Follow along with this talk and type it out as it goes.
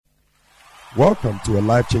Welcome to a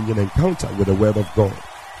life-changing encounter with the Word of God,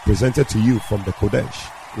 presented to you from the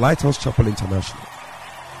Kodesh, Lighthouse Chapel International.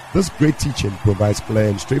 This great teaching provides clear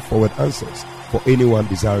and straightforward answers for anyone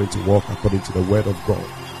desiring to walk according to the Word of God.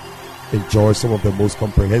 Enjoy some of the most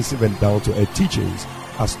comprehensive and down-to-earth teachings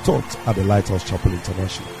as taught at the Lighthouse Chapel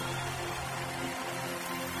International.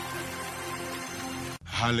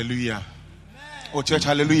 Hallelujah. Oh, church,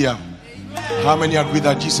 hallelujah. How many agree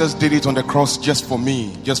that Jesus did it on the cross just for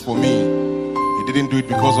me? Just for me. He didn't do it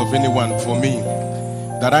because of anyone, for me,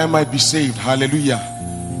 that I might be saved. Hallelujah.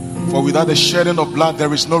 For without the shedding of blood,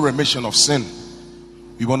 there is no remission of sin.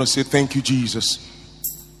 We want to say thank you, Jesus.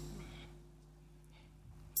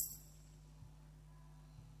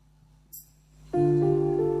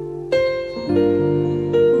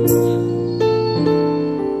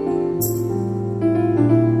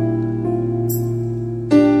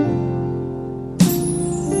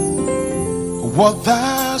 What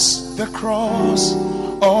does the cross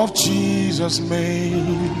of Jesus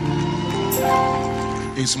made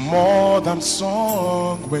is more than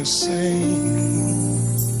song we sing,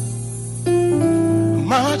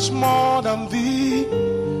 much more than the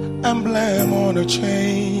emblem on a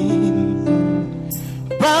chain,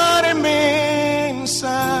 but it means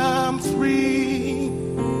I'm free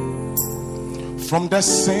from the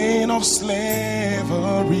sin of slavery.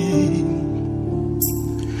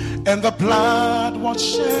 And the blood was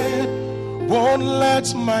shed won't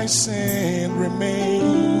let my sin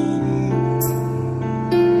remain.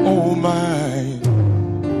 Oh my,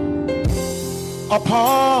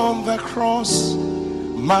 upon the cross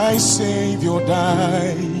my Savior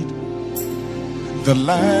died. The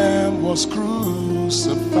Lamb was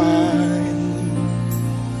crucified,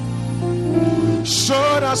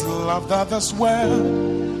 showed us love that this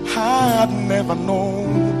world had never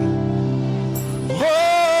known.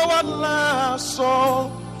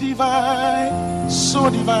 So divine,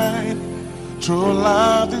 true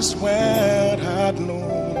love this world had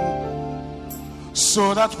known,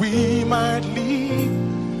 so that we might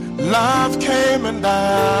live. Love came and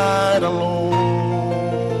died alone.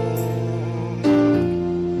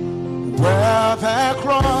 Where the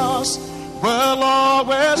cross will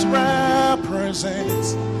always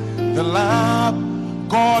represent the love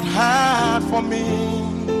God had for me.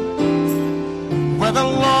 Where the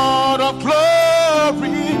Lord of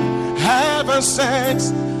glory, heaven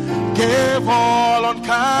sent, gave all on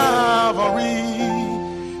Calvary,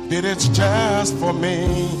 did it just for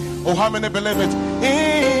me. Oh, how many believe it?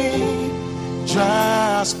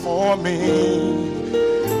 Just for me.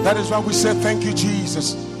 That is why we say thank you,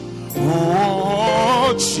 Jesus.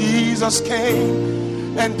 Oh, Jesus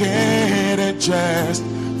came and did it just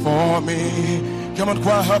for me. Come on,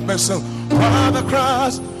 choir, help me sing. Where the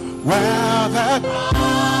cross, where the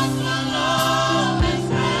cross will always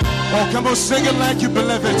rest. Oh, come on, sing it like you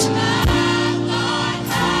believe it.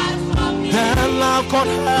 That love God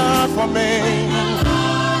had for me.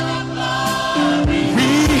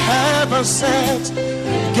 We haven't said,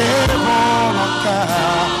 get all on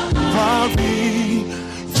Calvary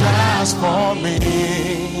just for me.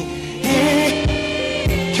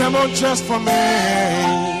 Come on, just for me.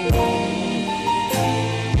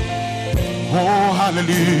 Oh,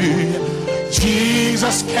 hallelujah.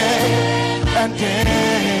 Jesus came and did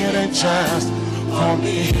it just for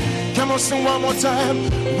me. Come on, sing one more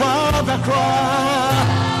time. While the cross,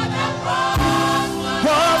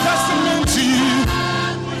 what does it mean to you?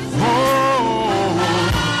 Oh,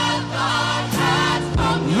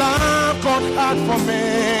 love God had for me.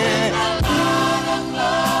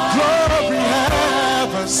 Glory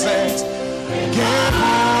heaven sent, get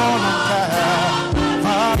all of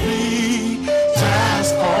Calvary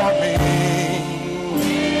just for me.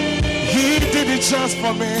 He did it just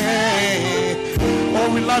for me. Oh,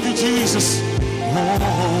 we love you, Jesus.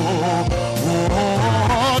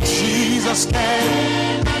 Oh, Jesus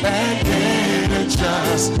came and did it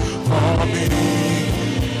just for me.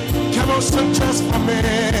 Come on, sing just for me.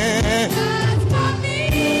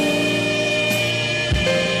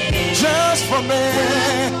 Just for me.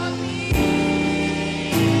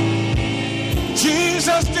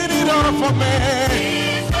 Jesus did it all for me.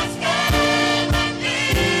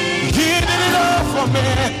 He did it all for me.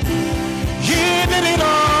 He did it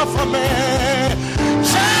all for me.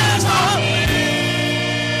 Just for me.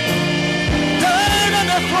 Died on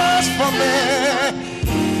the cross for me.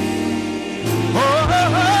 Oh,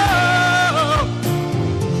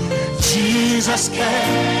 Jesus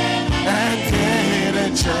came and did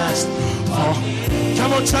it just for me.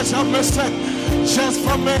 Come on, church, help me sing. Just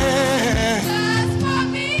for me.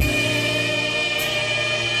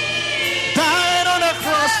 Died on the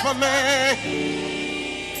cross for me.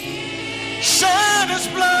 shed his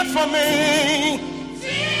blood for me.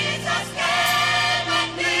 Jesus came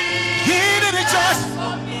and He did it just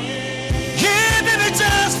for me. He did it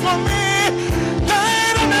just for me.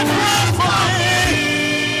 Died on the cross for me.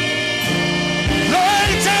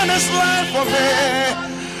 Laid down his life for me.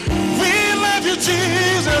 We love you,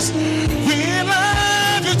 Jesus. We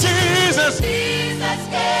love you, Jesus. Jesus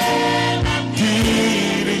came and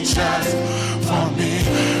Did it just for me.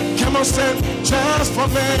 Come on, stand just for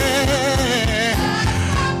me.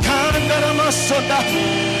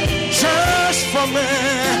 Just for me.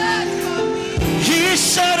 He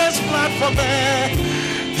shed his blood for me.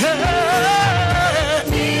 Yeah.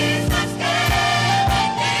 Jesus came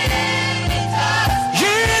and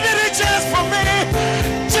He did it just for me.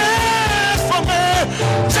 Just for me.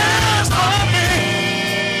 Just for me.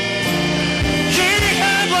 He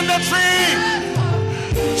hung on the tree.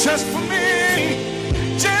 Just for me.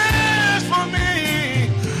 Just for me.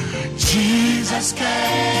 Jesus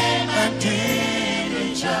came and did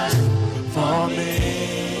it just for me.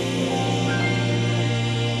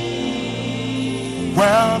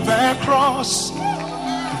 Well, the cross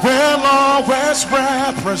will always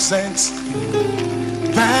represent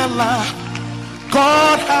the love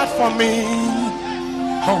God had for me.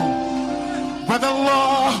 Oh, where the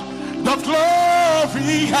Lord of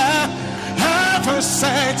glory ever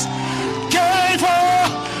sent, gave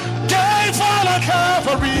all on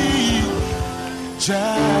Calvary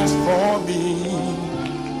just for me.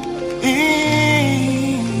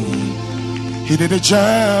 He did it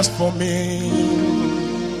just for me.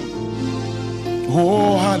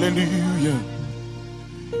 Oh, hallelujah.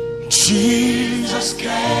 Jesus came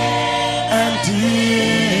and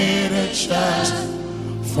did it just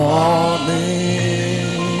for me.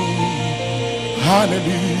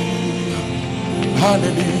 Hallelujah.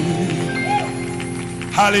 Hallelujah.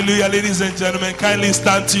 Hallelujah, ladies and gentlemen. Kindly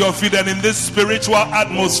stand to your feet, and in this spiritual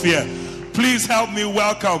atmosphere, please help me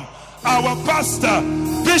welcome our pastor,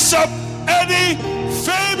 Bishop Eddie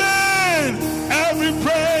Fabian. Every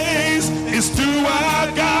praise is to our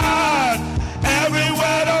God. Every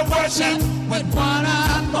word of worship with one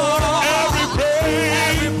accord. Every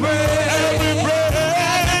praise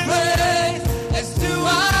is to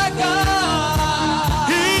our God.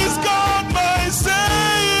 He's God, my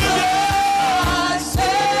Savior. My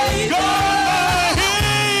Savior. God,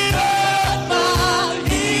 my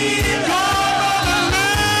healer.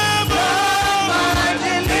 God, my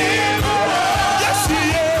deliverer. Yes, he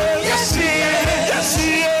is. Yes, he is. Yes, he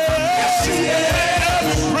is. Yes, he is.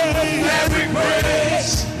 Every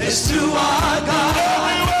praise is to our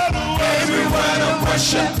God. Every word of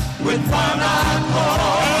worship with one accord.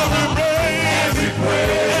 Every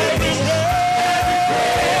praise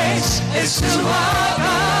is to our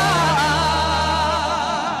God.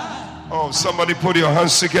 Oh, somebody put your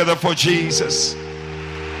hands together for Jesus.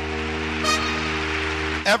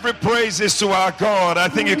 Every praise is to our God. I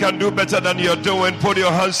think you can do better than you're doing. Put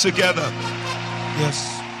your hands together.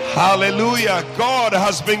 Yes. Hallelujah. God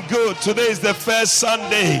has been good. Today is the first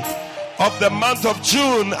Sunday of the month of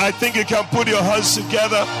June. I think you can put your hands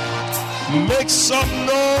together. Make some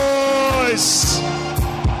noise.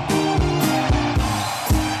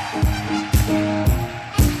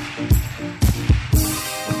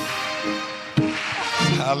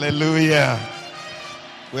 Hallelujah.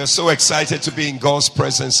 We're so excited to be in God's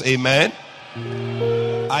presence. Amen.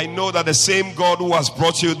 I know that the same God who has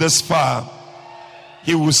brought you this far,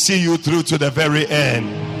 He will see you through to the very end.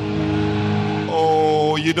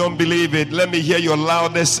 Oh, you don't believe it? Let me hear your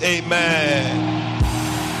loudest amen.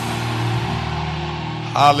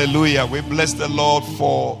 Hallelujah. We bless the Lord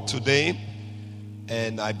for today.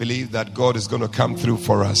 And I believe that God is going to come through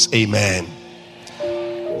for us. Amen.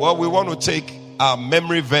 Well, we want to take our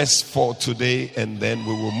memory verse for today and then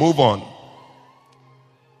we will move on.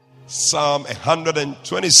 Psalm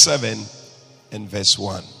 127 and verse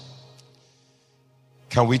 1.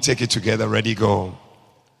 Can we take it together? Ready, go.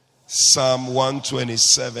 Psalm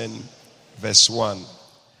 127 verse 1.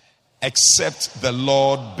 Except the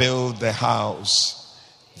Lord build the house,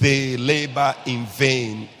 they labor in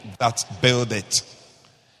vain that build it.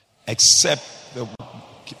 Except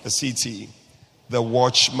the city, the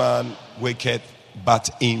watchman waketh but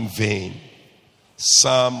in vain.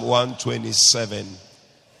 Psalm 127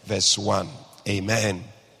 verse 1. Amen.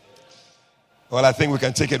 Well, I think we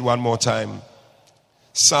can take it one more time.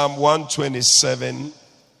 Psalm 127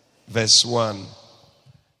 verse 1.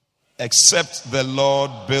 Except the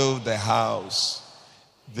Lord build the house,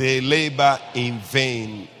 they labor in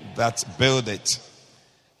vain that build it.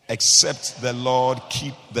 Except the Lord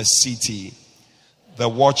keep the city, the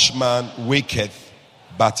watchman waketh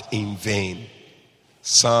but in vain.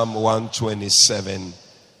 Psalm 127,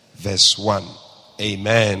 verse 1.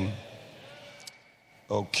 Amen.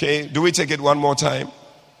 Okay, do we take it one more time?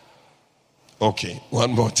 Okay,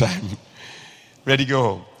 one more time. Ready,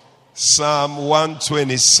 go. Psalm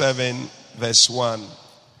 127, verse 1.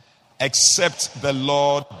 Except the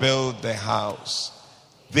Lord build the house,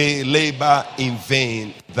 they labor in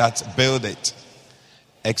vain that build it.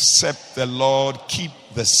 Except the Lord keep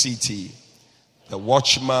the city, the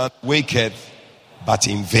watchman waketh, but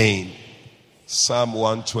in vain. Psalm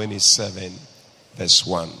 127, verse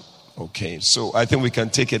 1. Okay, so I think we can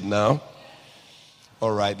take it now.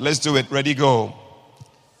 All right, let's do it. Ready, go.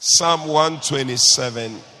 Psalm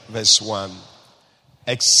 127, verse 1.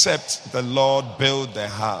 Except the Lord build the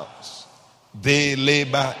house, they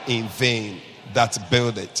labor in vain that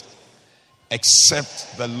build it.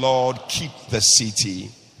 Except the Lord keep the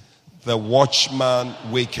city, the watchman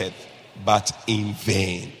waketh, but in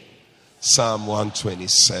vain. Psalm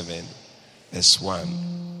 127, verse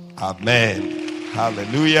 1. Amen.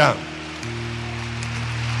 Hallelujah.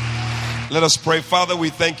 Let us pray. Father, we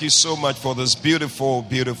thank you so much for this beautiful,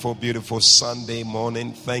 beautiful, beautiful Sunday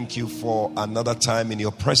morning. Thank you for another time in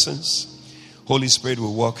your presence. Holy Spirit, we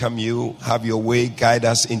welcome you. Have your way. Guide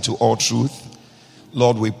us into all truth.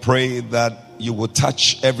 Lord, we pray that you will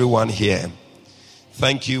touch everyone here.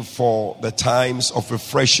 Thank you for the times of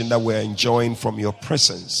refreshing that we're enjoying from your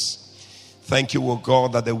presence. Thank you, O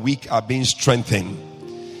God, that the weak are being strengthened.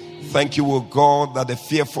 Thank you, O God, that the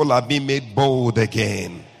fearful are being made bold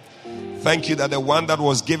again. Thank you that the one that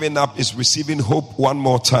was given up is receiving hope one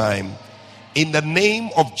more time. In the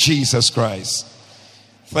name of Jesus Christ.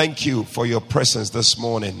 Thank you for your presence this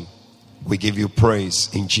morning. We give you praise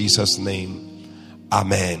in Jesus' name.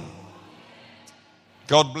 Amen.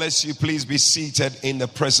 God bless you. Please be seated in the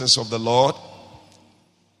presence of the Lord.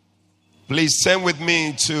 Please turn with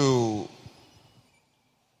me to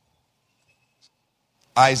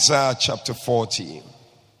Isaiah chapter 40.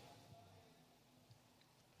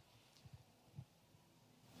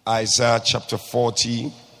 Isaiah chapter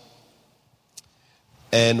 40,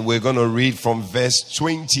 and we're going to read from verse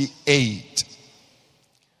 28.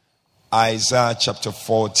 Isaiah chapter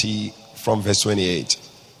 40 from verse 28.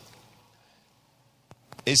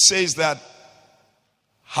 It says that,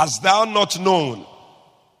 hast thou not known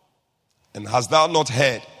and hast thou not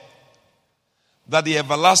heard that the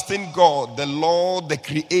everlasting God, the Lord, the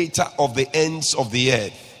creator of the ends of the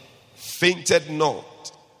earth, fainted not,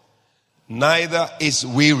 neither is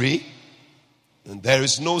weary, and there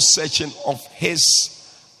is no searching of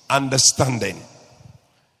his understanding.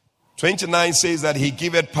 29 says that he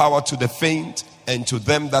giveth power to the faint, and to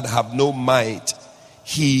them that have no might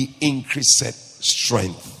he increaseth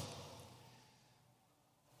strength.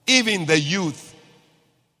 Even the youth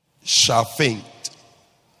shall faint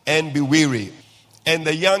and be weary, and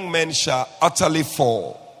the young men shall utterly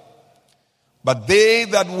fall. But they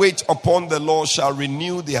that wait upon the Lord shall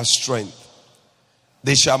renew their strength.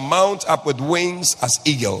 They shall mount up with wings as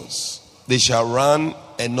eagles. They shall run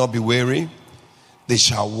and not be weary. They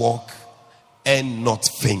shall walk and not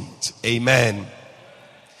faint. Amen.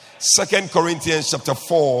 2 Corinthians chapter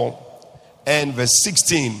 4 and verse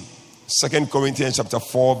 16. 2 Corinthians chapter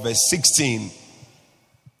 4 verse 16.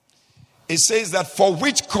 It says that, for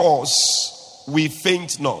which cause we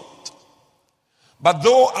faint not. But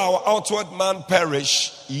though our outward man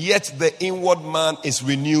perish, yet the inward man is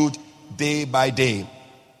renewed day by day.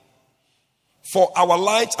 For our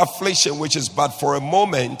light affliction, which is but for a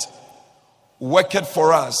moment, worketh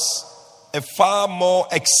for us a far more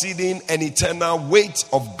exceeding and eternal weight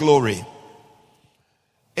of glory.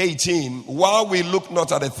 18. While we look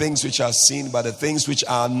not at the things which are seen, but the things which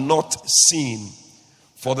are not seen.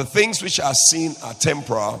 For the things which are seen are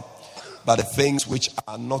temporal, but the things which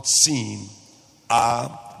are not seen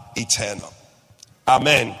are eternal.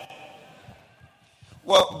 Amen.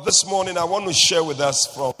 Well, this morning I want to share with us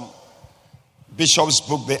from Bishop's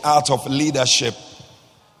book, The Art of Leadership.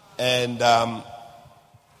 And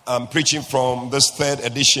I'm preaching from this third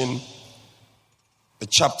edition, the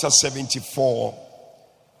chapter 74,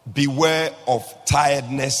 Beware of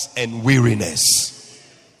Tiredness and Weariness.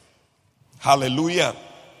 Hallelujah.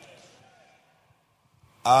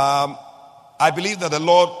 I believe that the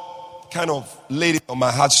Lord kind of laid it on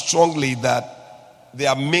my heart strongly that there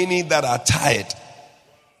are many that are tired,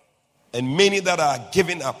 and many that are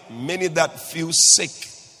giving up, many that feel sick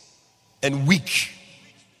and weak.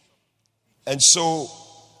 And so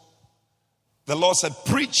the Lord said,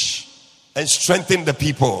 preach and strengthen the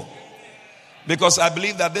people. Because I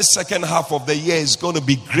believe that this second half of the year is going to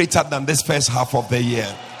be greater than this first half of the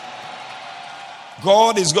year.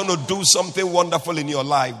 God is going to do something wonderful in your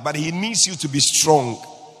life, but He needs you to be strong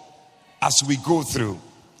as we go through.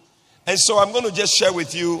 And so I'm going to just share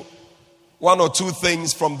with you one or two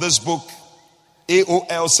things from this book,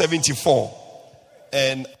 AOL 74.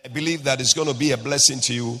 And I believe that it's going to be a blessing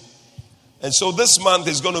to you. And so this month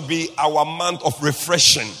is going to be our month of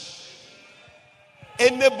refreshing.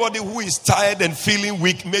 Anybody who is tired and feeling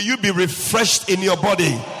weak, may you be refreshed in your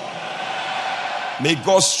body. May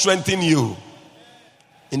God strengthen you.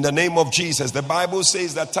 In the name of Jesus. The Bible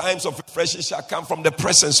says that times of refreshing shall come from the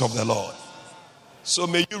presence of the Lord. So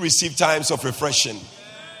may you receive times of refreshing.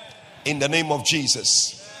 In the name of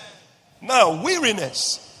Jesus. Now,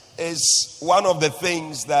 weariness is one of the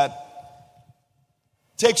things that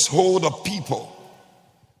takes hold of people.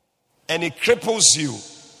 And it cripples you.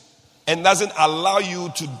 And doesn't allow you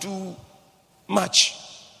to do much.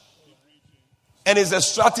 And it's a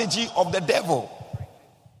strategy of the devil.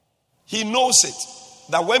 He knows it.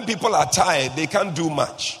 That when people are tired, they can't do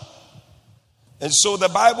much. And so the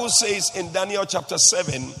Bible says in Daniel chapter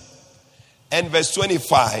 7 and verse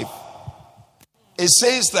 25, it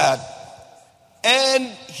says that, and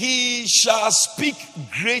he shall speak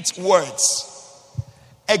great words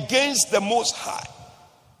against the Most High.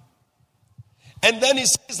 And then he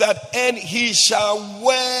says that, and he shall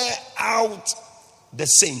wear out the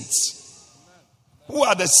saints. Who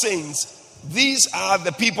are the saints? These are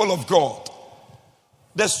the people of God.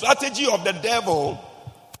 The strategy of the devil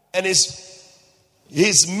and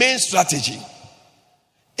his main strategy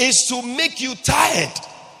is to make you tired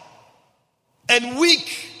and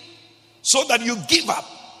weak so that you give up.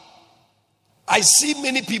 I see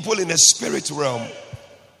many people in the spirit realm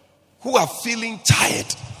who are feeling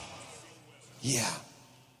tired. Yeah.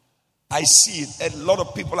 I see it. A lot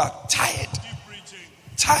of people are tired.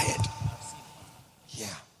 Tired. Yeah.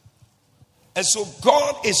 And so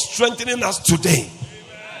God is strengthening us today.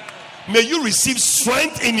 May you receive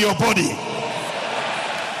strength in your body.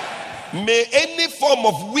 May any form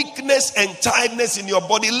of weakness and tiredness in your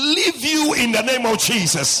body leave you in the name of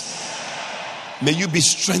Jesus. May you be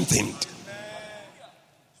strengthened.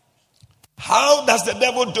 How does the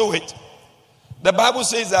devil do it? The Bible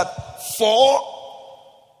says that for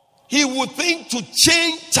he would think to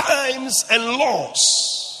change times and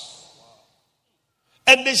laws,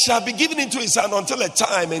 and they shall be given into his hand until a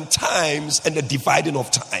time and times and the dividing of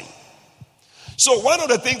time. So one of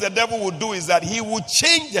the things the devil will do is that he will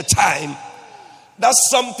change the time that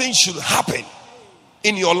something should happen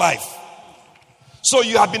in your life. So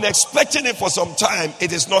you have been expecting it for some time.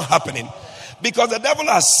 It is not happening. Because the devil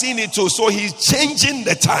has seen it too. So he's changing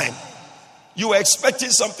the time. You were expecting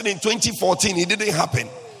something in 2014. It didn't happen.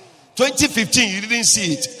 2015, you didn't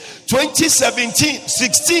see it. 2017,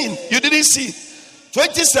 16, you didn't see it.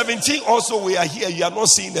 2017 also we are here. You are not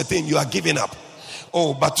seeing the thing. You are giving up.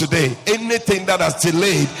 Oh, but today, anything that has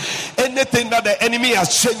delayed, anything that the enemy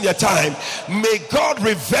has changed your time, may God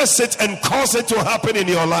reverse it and cause it to happen in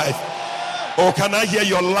your life. Oh, can I hear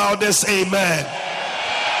your loudest amen?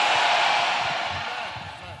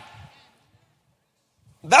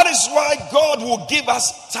 That is why God will give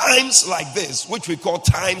us times like this, which we call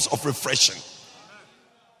times of refreshing.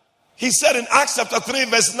 He said in Acts chapter 3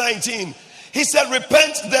 verse 19, he said,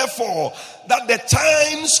 repent therefore that the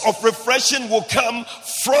times of refreshing will come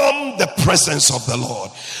from the presence of the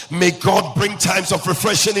Lord. May God bring times of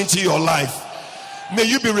refreshing into your life. May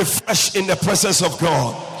you be refreshed in the presence of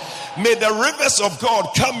God. May the rivers of God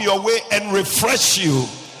come your way and refresh you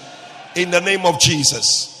in the name of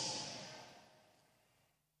Jesus.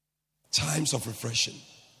 Times of refreshing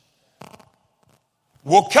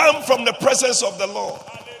will come from the presence of the Lord.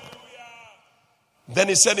 Then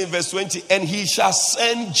he said in verse 20, and he shall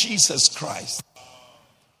send Jesus Christ,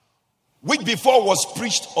 which before was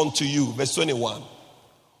preached unto you, verse 21,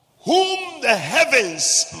 whom the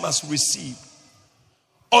heavens must receive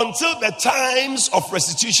until the times of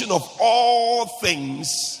restitution of all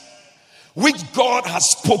things, which God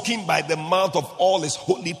has spoken by the mouth of all his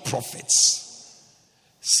holy prophets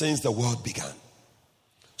since the world began.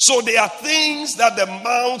 So there are things that the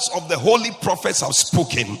mouths of the holy prophets have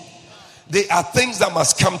spoken. They are things that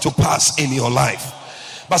must come to pass in your life.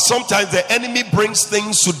 But sometimes the enemy brings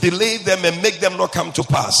things to delay them and make them not come to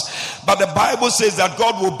pass. But the Bible says that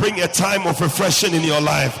God will bring a time of refreshing in your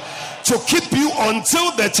life to keep you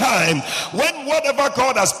until the time when whatever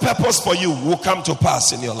God has purposed for you will come to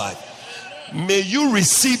pass in your life. May you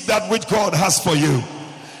receive that which God has for you.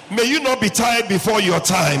 May you not be tired before your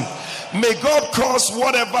time. May God cause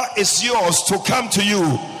whatever is yours to come to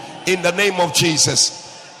you in the name of Jesus.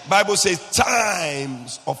 Bible says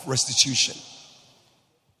times of restitution.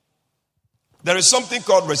 There is something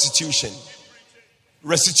called restitution.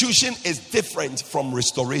 Restitution is different from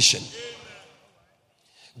restoration.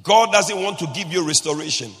 God doesn't want to give you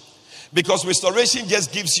restoration, because restoration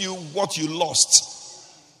just gives you what you lost.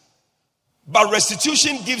 But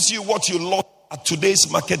restitution gives you what you lost at today's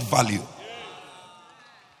market value.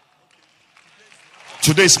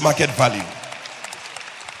 Today's market value.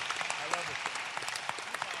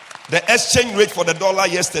 The exchange rate for the dollar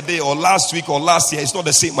yesterday or last week or last year is not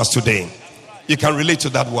the same as today. You can relate to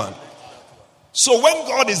that one. So when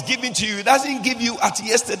God is giving to you, He doesn't give you at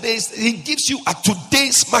yesterday's, He gives you at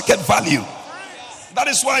today's market value. That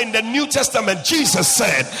is why in the New Testament, Jesus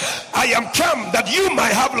said, I am come that you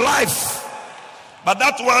might have life. But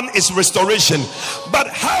that one is restoration. But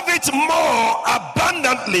have it more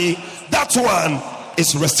abundantly, that one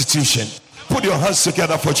is restitution. Put your hands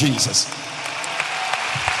together for Jesus.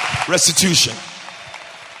 Restitution.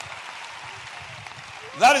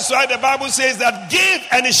 That is why the Bible says that give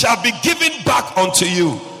and it shall be given back unto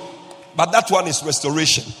you. But that one is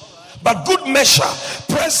restoration. But good measure,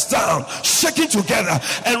 pressed down, shaking together,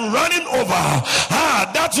 and running over.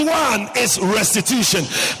 That one is restitution.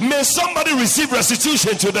 May somebody receive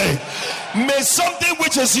restitution today. May something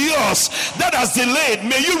which is yours that has delayed,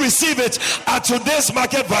 may you receive it at today's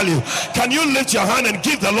market value. Can you lift your hand and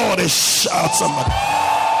give the Lord a shout, somebody?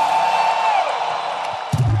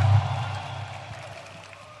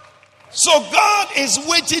 So God is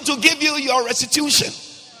waiting to give you your restitution.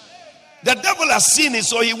 The devil has seen it,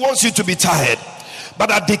 so he wants you to be tired.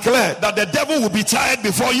 But I declare that the devil will be tired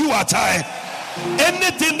before you are tired.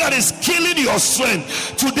 Anything that is killing your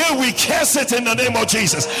strength, today we curse it in the name of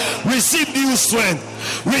Jesus. Receive new strength.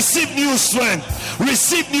 Receive new strength.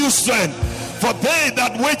 Receive new strength. For they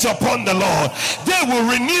that wait upon the Lord, they will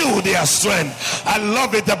renew their strength. I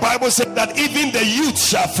love it. The Bible said that even the youth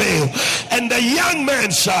shall fail, and the young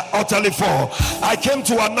men shall utterly fall. I came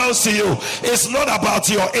to announce to you, it's not about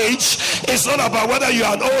your age. It's not about whether you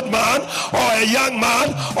are an old man or a young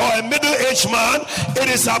man or a middle-aged man.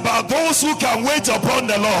 It is about those who can wait upon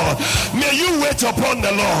the Lord. May you wait upon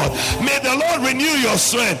the Lord. May the Lord renew your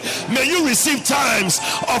strength. May you receive times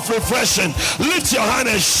of refreshing. Lift your hand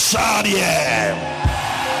and shout, yeah.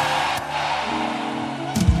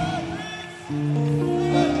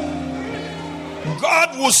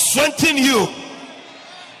 God will strengthen you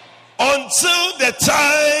until the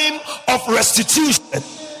time of restitution.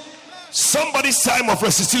 Somebody's time of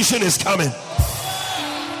restitution is coming.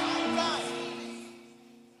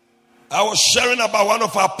 I was sharing about one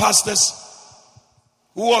of our pastors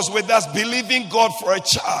who was with us believing God for a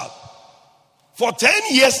child. For 10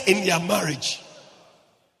 years in their marriage,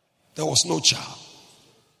 there was no child.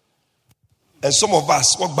 And some of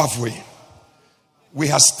us, what Bafwe, we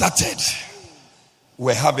have started.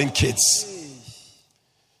 We're having kids.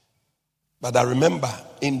 But I remember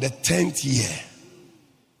in the 10th year,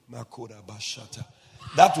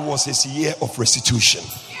 that was his year of restitution.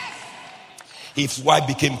 His wife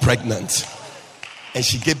became pregnant and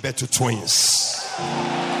she gave birth to twins.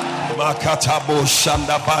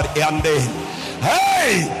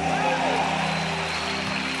 Hey!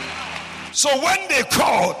 So when they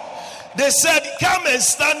called, they said, come and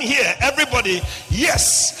stand here. Everybody,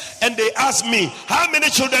 yes. And they asked me, how many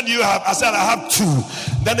children do you have? I said, I have 2.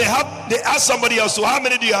 Then they asked somebody else, so how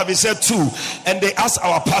many do you have? He said 2. And they asked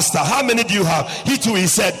our pastor, how many do you have? He too, he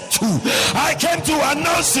said 2. I came to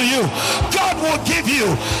announce to you, God will give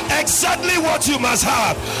you exactly what you must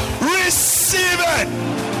have. Receive it.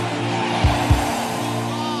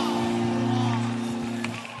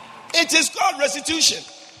 It is called restitution.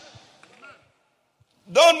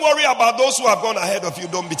 Don't worry about those who have gone ahead of you.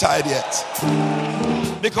 Don't be tired yet.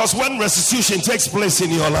 Because when restitution takes place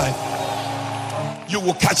in your life, you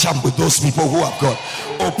will catch up with those people who have gone.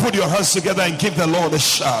 Oh, put your hands together and give the Lord a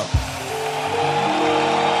shout.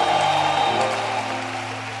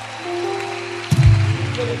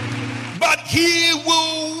 But He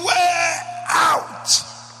will wear out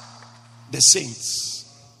the saints.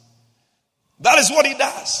 That is what He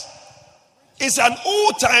does. It's an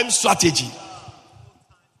old-time strategy.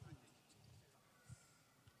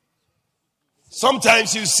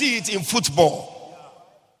 Sometimes you see it in football.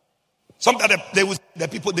 Sometimes the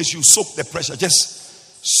people, they should soak the pressure.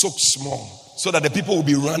 Just soak small. So that the people will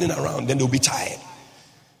be running around. Then they'll be tired.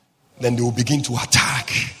 Then they will begin to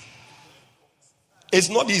attack. It's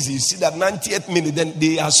not easy. You see that 90th minute, then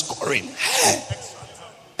they are scoring. Hey.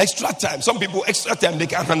 Extra time. Some people, extra time, they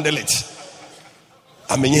can't handle it.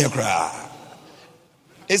 I mean,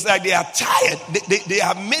 it's like they are tired. They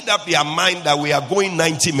have made up their mind that we are going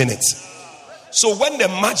 90 minutes. So when the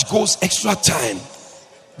match goes extra time,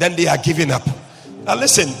 then they are giving up. Now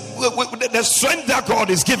listen, the strength that God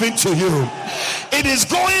is giving to you, it is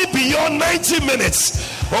going beyond 90 minutes.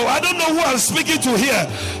 Oh, I don't know who I'm speaking to here.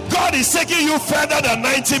 God is taking you further than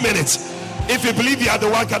 90 minutes. If you believe you are the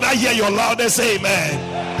one, can I hear your loudest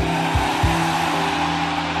amen?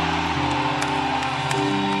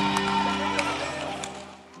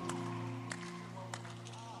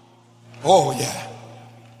 Oh yeah.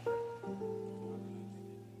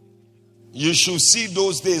 You should see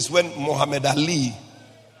those days when Muhammad Ali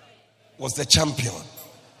was the champion.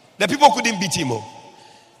 The people couldn't beat him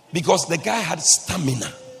because the guy had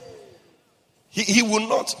stamina. He will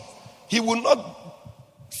not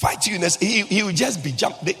fight you. He will just be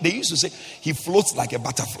jump. They used to say he floats like a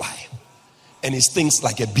butterfly and he stings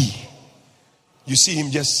like a bee. You see him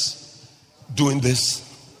just doing this.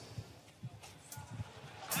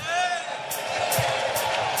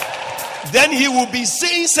 Then he will be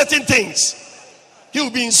saying certain things. He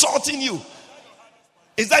will be insulting you.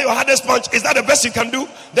 Is that your hardest punch? Is that the best you can do?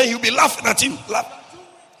 Then he'll be laughing at you.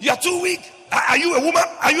 You are too weak. Are you a woman?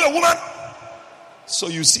 Are you a woman? So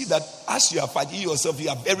you see that as you are fighting yourself, you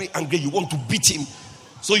are very angry. You want to beat him.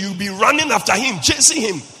 So you'll be running after him, chasing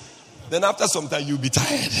him. Then after some time, you'll be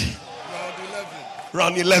tired.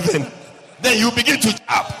 Round 11. Then you begin to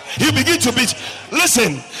tap. You begin to beat.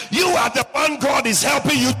 Listen, you are the one God is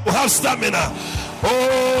helping you to have stamina.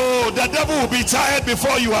 Oh, the devil will be tired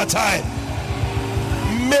before you are tired.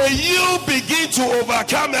 May you begin to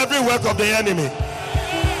overcome every work of the enemy.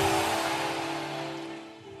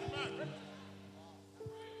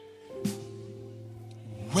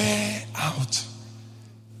 Wear out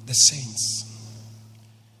the saints.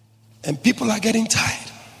 And people are getting tired.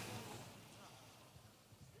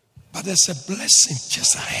 But there's a blessing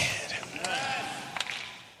just ahead.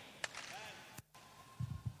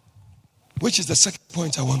 Which is the second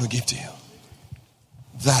point I want to give to you.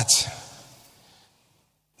 That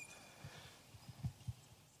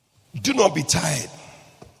do not be tired,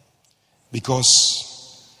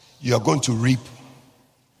 because you are going to reap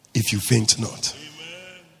if you faint not.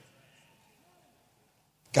 Amen.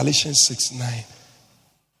 Galatians 6:9.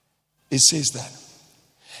 It says that.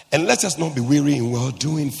 And let us not be weary in well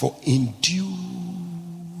doing, for in due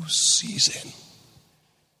season.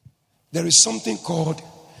 There is something called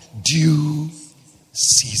due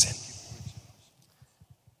season.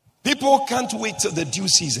 People can't wait till the due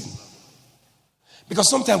season. Because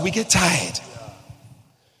sometimes we get tired.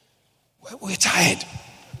 We're tired.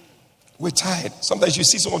 We're tired. Sometimes you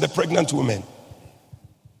see some of the pregnant women.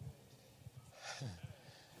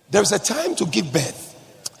 There's a time to give birth.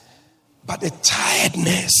 But the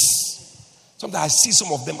tiredness. Sometimes I see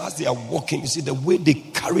some of them as they are walking. You see the way they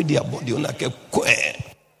carry their body on like a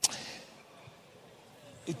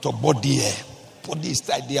it's a body is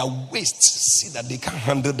tight. Their waists see that they can't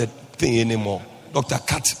handle the thing anymore. Doctor,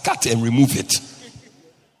 cut and remove it.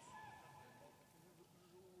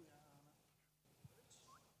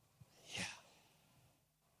 Yeah.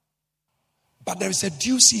 But there is a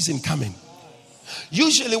due season coming.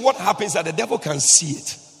 Usually what happens is that the devil can see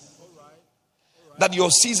it. That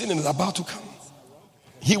your season is about to come.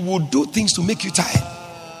 He will do things to make you tired.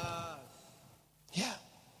 Yeah.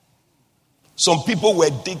 Some people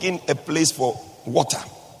were digging a place for water.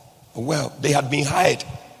 Well, they had been hired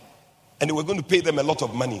and they were going to pay them a lot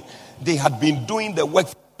of money. They had been doing the work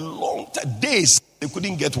for a long time, days. They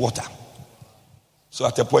couldn't get water. So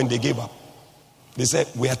at a point they gave up. They said,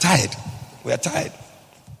 we are tired. We are tired.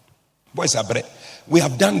 Boys are bread. We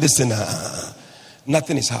have done this and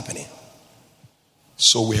nothing is happening.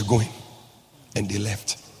 So we're going. And they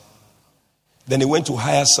left. Then they went to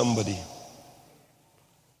hire somebody.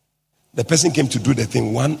 The person came to do the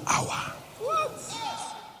thing 1 hour.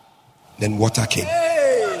 Then water came.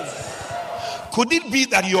 Could it be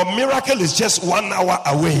that your miracle is just 1 hour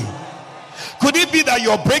away? Could it be that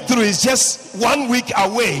your breakthrough is just 1 week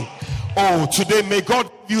away? Oh, today may God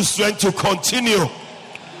give you strength to continue.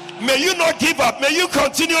 May you not give up. May you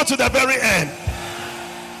continue to the very end.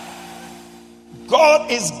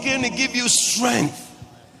 God is going to give you strength.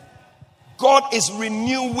 God is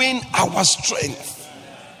renewing our strength.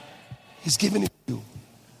 He's giving it to you.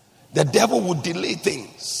 The devil will delay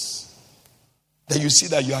things. Then you see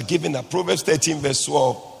that you are given a Proverbs 13 verse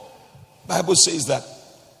 12. Bible says that.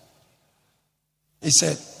 It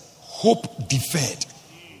said, hope deferred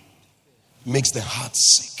makes the heart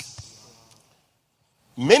sick.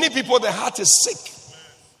 Many people, the heart is sick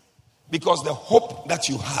because the hope that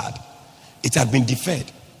you had, it had been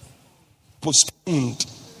deferred, postponed.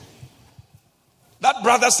 That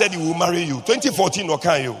brother said he will marry you. 2014,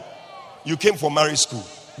 Okayo, you came for marriage school.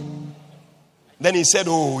 Then he said,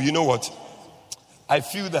 oh, you know what? I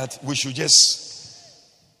feel that we should just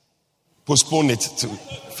Postpone it to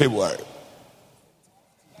February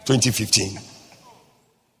 2015.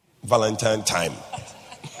 Valentine time.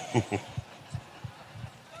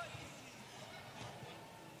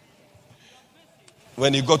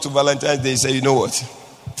 When you go to Valentine's Day, you say, you know what?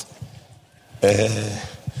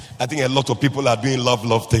 I think a lot of people are doing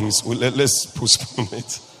love things. Well, let's postpone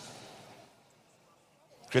it.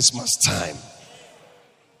 Christmas time.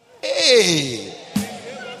 Hey!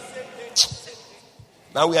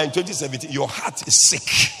 Now we are in 2017. Your heart is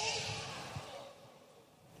sick.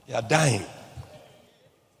 You are dying.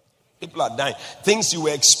 People are dying. Things you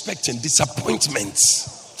were expecting,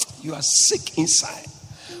 disappointments. You are sick inside.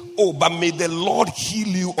 Oh, but may the Lord heal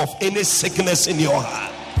you of any sickness in your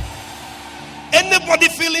heart. Anybody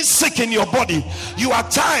feeling sick in your body, you are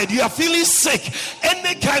tired, you are feeling sick,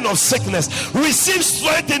 any kind of sickness, receive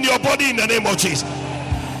strength in your body in the name of Jesus.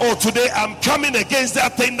 Oh, today I'm coming against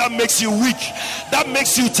that thing that makes you weak, that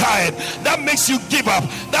makes you tired, that makes you give up,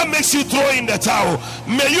 that makes you throw in the towel.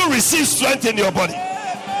 May you receive strength in your body.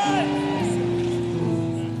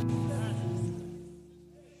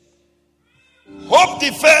 Hope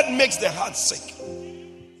deferred makes the heart sick.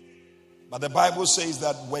 But the Bible says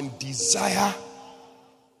that when desire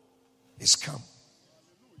is come,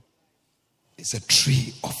 it's a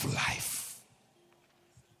tree of life.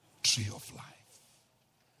 Tree of life.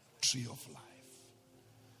 Tree of life.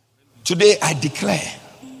 Today I declare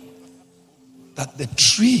that the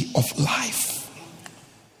tree of life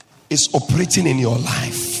is operating in your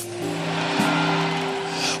life.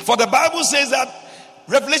 For the Bible says that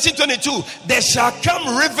Revelation 22, there shall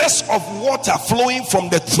come rivers of water flowing from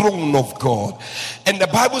the throne of God. And the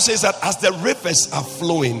Bible says that as the rivers are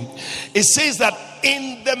flowing, it says that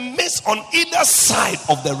in the midst, on either side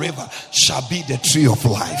of the river, shall be the tree of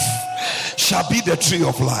life. Shall be the tree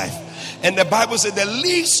of life. And the Bible says the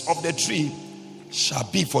leaves of the tree shall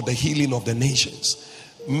be for the healing of the nations.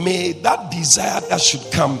 May that desire that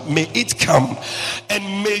should come, may it come.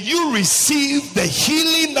 And may you receive the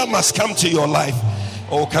healing that must come to your life.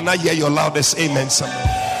 Oh, can I hear your loudest amen, somebody?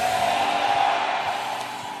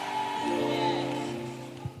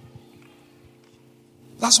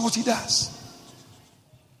 That's what he does.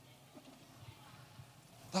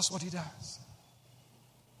 That's what he does.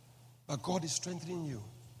 But God is strengthening you.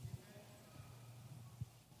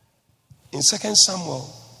 In 2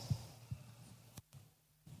 Samuel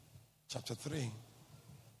chapter 3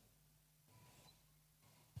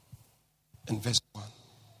 and verse 1.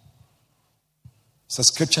 It's a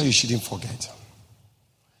scripture you shouldn't forget.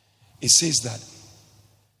 It says that,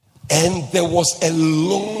 and there was a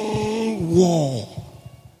long war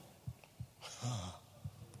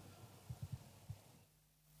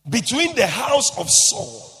between the house of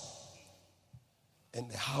Saul and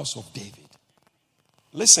the house of David.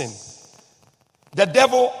 Listen, the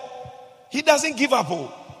devil, he doesn't give up.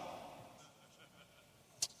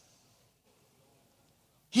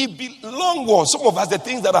 Long war. Some of us, the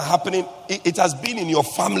things that are happening, it has been in your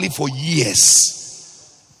family for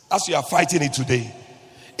years. As you are fighting it today,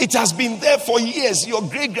 it has been there for years. Your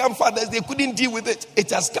great grandfathers, they couldn't deal with it.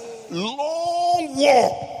 It has come. Long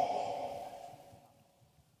war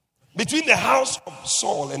between the house of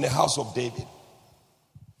Saul and the house of David.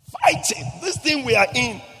 Fighting. This thing we are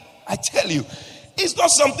in, I tell you, it's not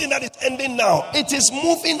something that is ending now. It is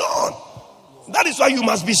moving on. That is why you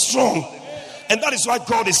must be strong. And that is why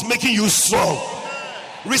God is making you strong.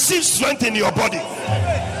 Receive strength in your body.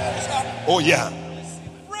 Oh yeah.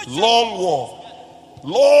 Long war.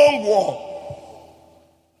 Long war.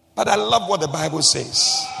 But I love what the Bible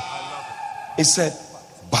says. It said,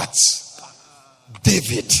 but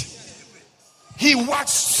David, he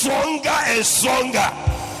waxed stronger and stronger.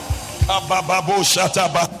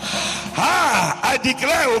 I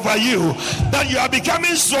declare over you that you are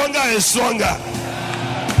becoming stronger and stronger.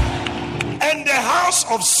 And the house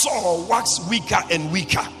of Saul waxed weaker and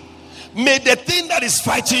weaker. May the thing that is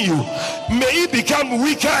fighting you, may it become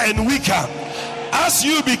weaker and weaker as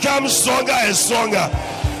you become stronger and stronger.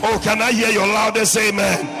 Oh, can I hear your loudest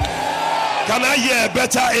amen? Can I hear a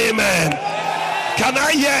better amen? Can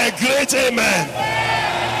I hear a great amen?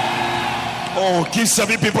 Oh, give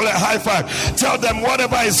 7 people a high five. Tell them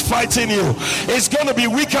whatever is fighting you, it's going to be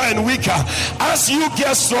weaker and weaker as you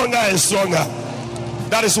get stronger and stronger.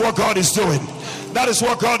 That is what God is doing. That is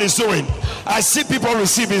what God is doing. I see people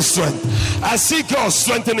receiving strength. I see God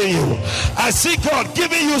strengthening you. I see God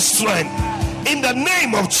giving you strength in the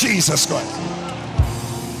name of Jesus Christ.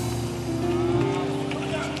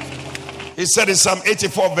 He said in Psalm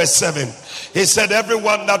 84 verse 7, he said,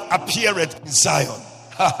 everyone that appeareth in Zion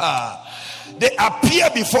they appear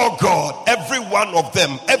before God. Every one of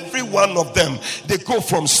them, they go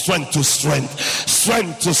from strength to strength,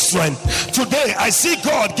 strength to strength. Today, I see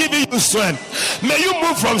God giving you strength. May you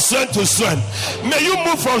move from strength to strength. May you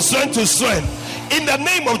move from strength to strength. In the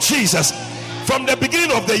name of Jesus. From the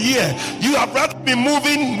beginning of the year, you have rather been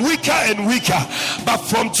moving weaker and weaker. But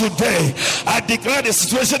from today, I declare the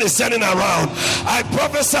situation is turning around. I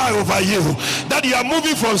prophesy over you that you are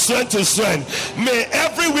moving from strength to strength. May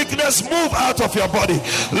every weakness move out of your body.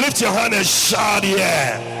 Lift your hand and shout,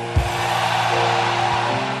 yeah.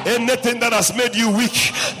 Anything that has made you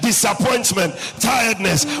weak, disappointment,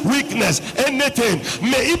 tiredness, weakness, anything,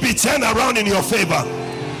 may it be turned around in your favor.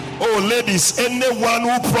 Oh, ladies, anyone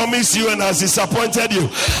who promised you and has disappointed you,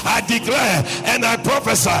 I declare and I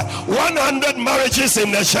prophesy 100 marriages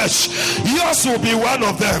in the church. Yours will be one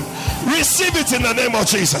of them. Receive it in the name of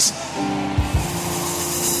Jesus.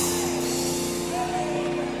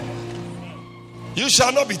 You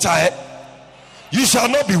shall not be tired. You shall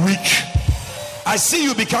not be weak. I see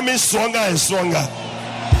you becoming stronger and stronger.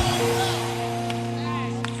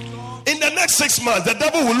 In the next 6 months, the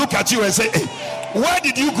devil will look at you and say, hey, where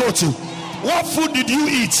did you go to? What food did you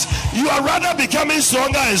eat? You are rather becoming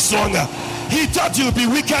stronger and stronger. He thought you'd be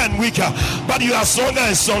weaker and weaker, but you are stronger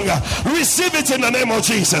and stronger. Receive it in the name of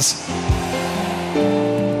Jesus.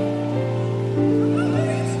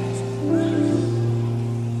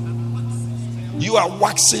 You are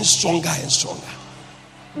waxing stronger and stronger.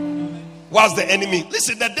 Whilst the enemy,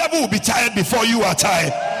 listen, the devil will be tired before you are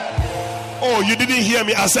tired. Oh, you didn't hear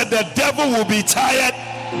me. I said the devil will be tired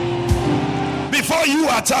before you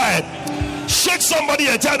are tired. Shake somebody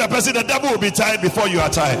and tell the person the devil will be tired before you are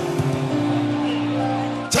tired.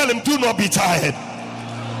 Tell him, do not be tired.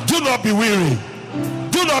 Do not be weary.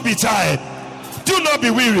 Do not be tired. Do not be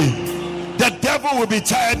weary. The devil will be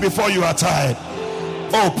tired before you are tired.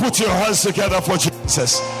 Oh, put your hands together for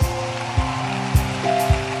Jesus.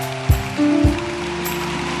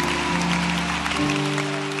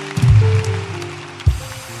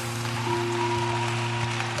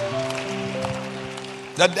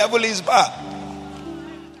 The devil is bad.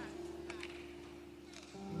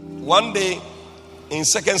 One day in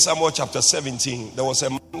 2 Samuel chapter 17, there was a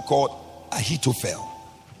man called Ahithophel.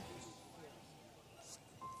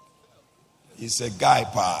 He's a guy,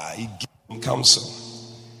 he gave him counsel.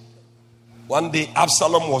 One day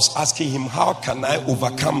Absalom was asking him, how can I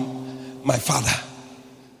overcome my father?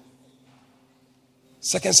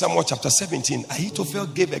 2 Samuel chapter 17, Ahithophel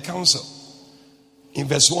gave a counsel. In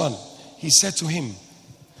verse 1, he said to him,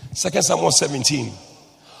 2 Samuel 17.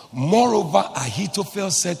 Moreover,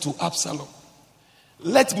 Ahithophel said to Absalom,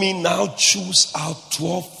 let me now choose out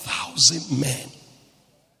 12,000 men,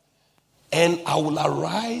 and I will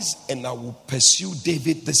arise and I will pursue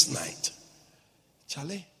David this night.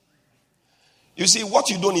 Charlie, you see, what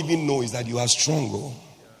you don't even know is that you are strong. Oh,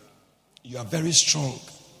 you are very strong.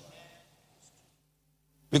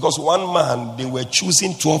 Because one man, they were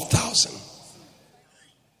choosing 12,000.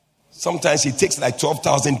 Sometimes it takes like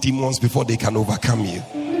 12,000 demons before they can overcome you.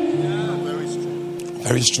 Very strong.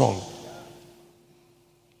 Very strong.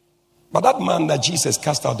 But that man that Jesus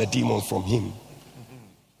cast out the demons from him,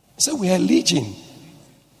 he said, we are legion.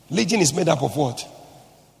 Legion is made up of what?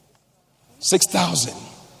 6,000.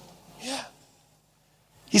 Yeah.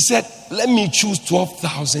 He said, let me choose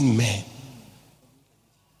 12,000 men.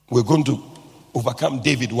 We're going to overcome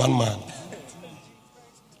David, one man.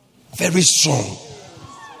 Very strong.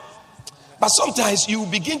 But sometimes you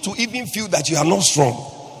begin to even feel that you are not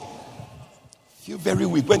strong. Feel very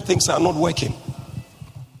weak when things are not working.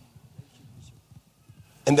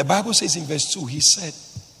 And the Bible says in verse 2, he said,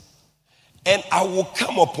 and I will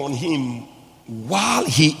come upon him while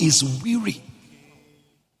he is weary.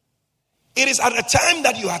 It is at a time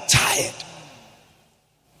that you are tired.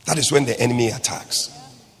 That is when the enemy attacks.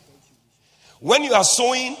 When you are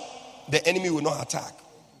sowing, the enemy will not attack.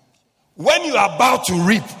 When you are about to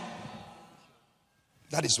reap,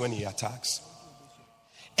 that is when he attacks.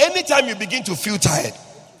 Anytime you begin to feel tired,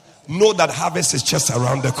 know that harvest is just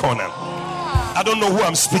around the corner. I don't know who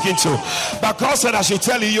I'm speaking to, but God said I should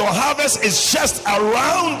tell you, your harvest is just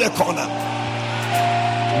around the corner.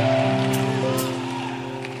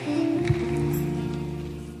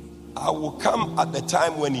 I will come at the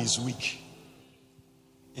time when he is weak.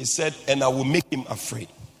 He said, and I will make him afraid.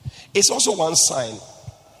 It's also one sign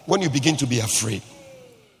when you begin to be afraid.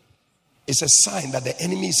 It's a sign that the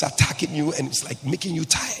enemy is attacking you and it's like making you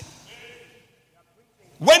tired.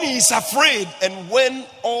 When he is afraid and when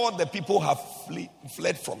all the people have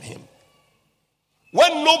fled from him.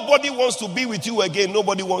 When nobody wants to be with you again,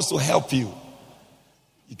 nobody wants to help you.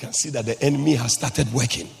 You can see that the enemy has started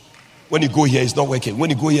working. When you go here, it's not working. When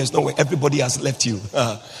you go here, it's not working. Everybody has left you.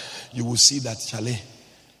 You will see that, Charlie.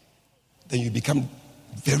 Then you become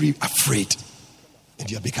very afraid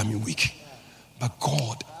and you are becoming weak. But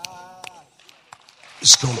God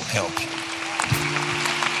is going to help you.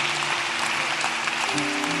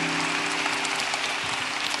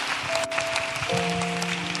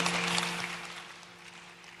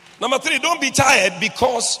 Number 3, don't be tired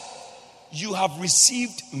because you have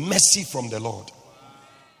received mercy from the Lord.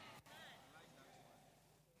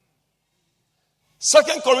 2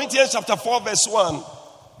 Corinthians chapter 4 verse 1.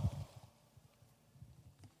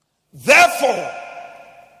 Therefore,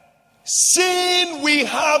 seeing we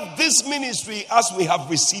have this ministry as we have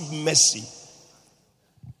received mercy,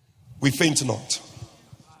 we faint not.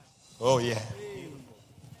 Oh yeah.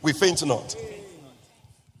 We faint not.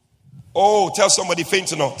 Oh, tell somebody,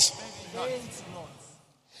 faint not.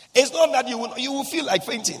 It's not that you will feel like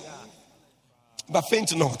fainting, but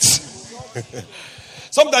faint not.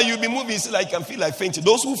 Sometimes you'll be moving, it's like you can feel like fainting.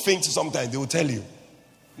 Those who faint sometimes, they will tell you.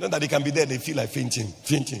 Not that they can be there, they feel like fainting.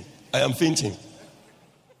 Fainting. I am fainting.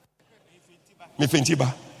 Me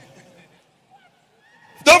faintiba.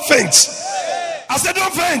 Don't faint. I said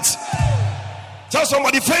don't faint. Tell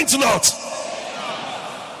somebody, faint not.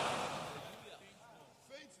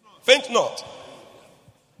 Faint not.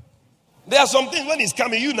 There are some things when it's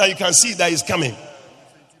coming, you can see that it's coming.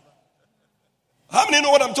 How many know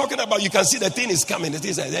what I'm talking about? You can see the thing is coming. The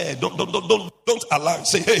thing is like, hey, don't allow.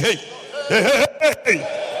 Say, hey.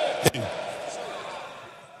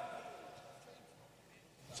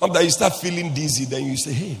 Sometimes you start feeling dizzy, then you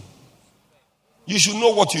say, hey. You should know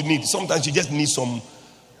what you need. Sometimes you just need some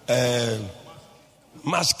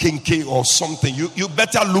masking cake or something. You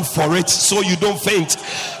better look for it so you don't faint.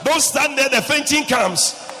 Don't stand there, the fainting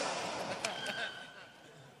comes.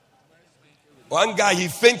 One guy, he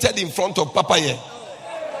fainted in front of Papaya.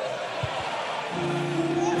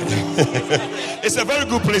 It's a very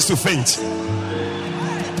good place to faint.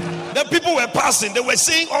 Then people were passing, they were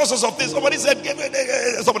saying all sorts of things. Somebody said,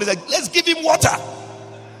 let's give him water.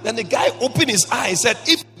 Then the guy opened his eye and said,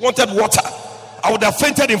 if he wanted water, I would have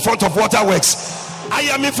fainted in front of Waterworks. I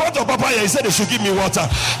am in front of Papaya. He said they should give me water.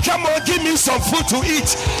 Come on, give me some food to eat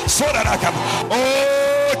so that I can.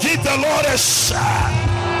 Oh, give the Lord a shout.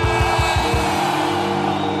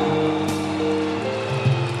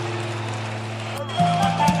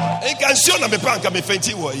 You can show them a prank and be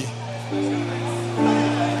fainting.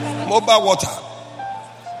 Mobile water.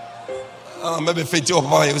 Maybe fainting of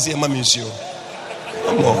Papaya. You see a mommy show.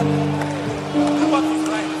 Come on.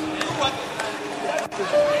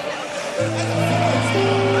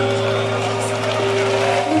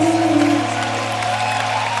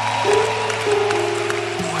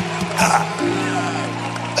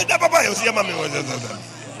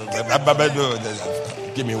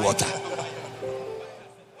 Give me water.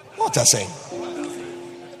 Water saying.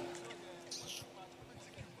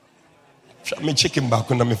 Me checking back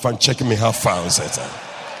when I'm fan checking me how far is it.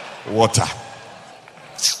 Water.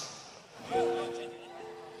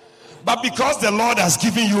 But because the Lord has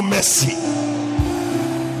given you mercy.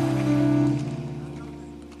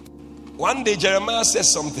 One day Jeremiah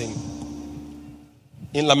says something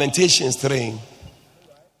in Lamentations 3.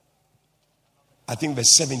 I think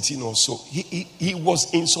verse 17 or so. He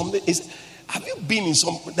was in some. Have you been in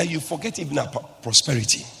some that you forget even about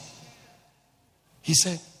prosperity? He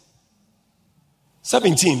said,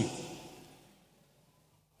 17.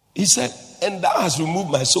 He said, and thou hast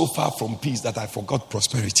removed my soul far from peace that I forgot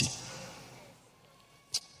prosperity.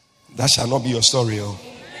 That shall not be your story, oh.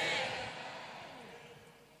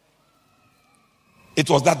 It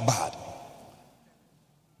was that bad.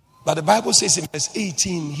 But the Bible says in verse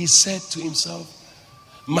 18, he said to himself,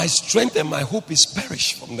 my strength and my hope is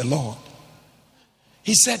perished from the Lord.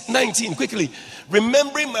 He said, 19, quickly,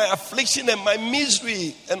 remembering my affliction and my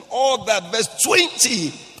misery and all that. Verse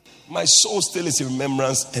 20, my soul still is in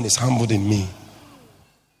remembrance and is humbled in me.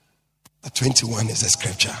 But 21 is the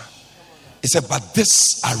scripture. He said, but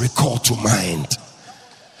this I recall to mind.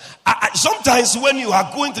 Sometimes when you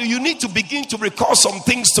are going through, you need to begin to recall some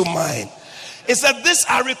things to mind. He said, this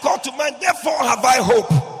I recall to mind, therefore have I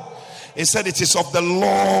hope. He said, it is of the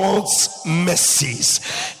Lord's mercies.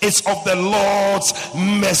 It's of the Lord's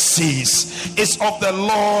mercies. It's of the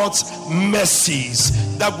Lord's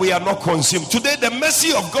mercies that we are not consumed. Today, the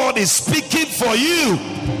mercy of God is speaking for you.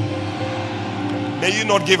 May you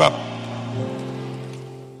not give up.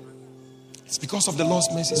 It's because of the Lord's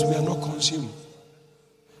mercies we are not consumed.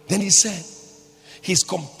 Then he said, his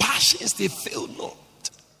compassions, they fail not.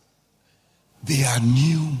 They are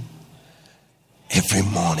new every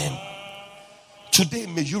morning. Today,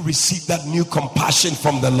 may you receive that new compassion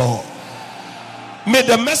from the Lord. May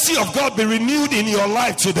the mercy of God be renewed in your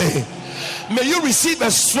life today. May you receive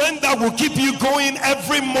a strength that will keep you going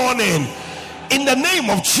every morning in the name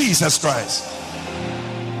of Jesus Christ.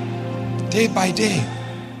 Day by day.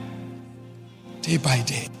 Day by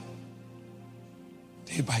day.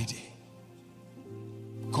 Day by day.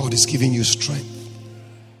 God is giving you strength.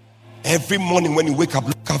 Every morning when you wake up,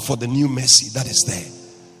 look out for the new mercy that is there.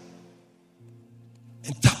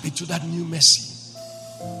 And tap into that new mercy.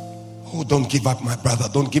 Oh, don't give up, my brother.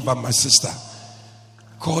 Don't give up, my sister.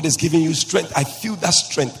 God is giving you strength. I feel that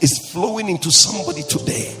strength is flowing into somebody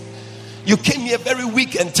today. You came here very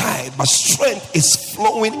weak and tired, but strength is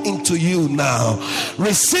flowing into you now.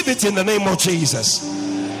 Receive it in the name of Jesus.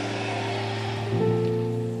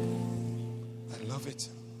 I love it.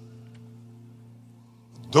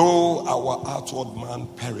 Though our outward man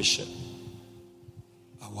perisheth,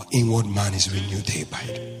 our inward man is renewed day by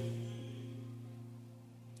day.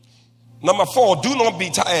 Number 4, do not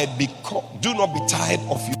be tired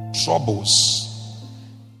of your troubles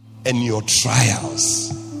and your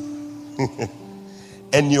trials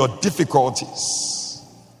and your difficulties,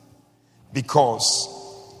 because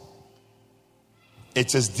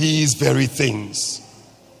it is these very things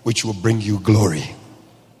which will bring you glory.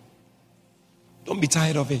 Don't be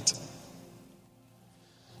tired of it.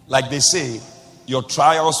 Like they say, your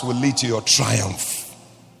trials will lead to your triumph.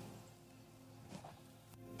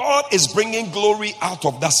 God is bringing glory out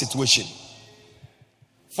of that situation.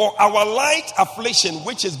 For our light affliction,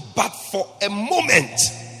 which is but for a moment,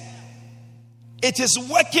 it is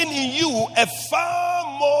working in you a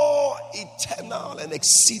far more eternal and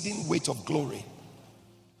exceeding weight of glory.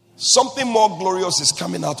 Something more glorious is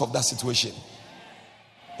coming out of that situation.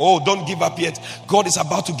 Oh, don't give up yet. God is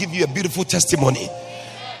about to give you a beautiful testimony.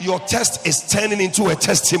 Your test is turning into a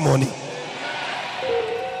testimony.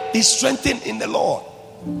 Be strengthened in the Lord.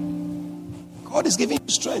 God is giving you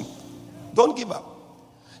strength. Don't give up.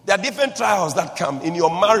 There are different trials that come in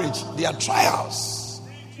your marriage. There are trials.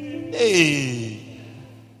 Hey.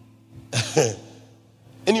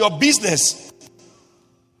 In your business,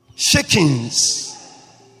 shakings,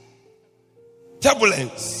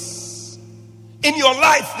 turbulence. In your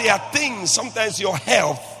life, there are things, sometimes your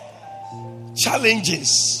health,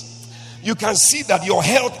 challenges. You can see that your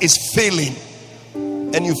health is failing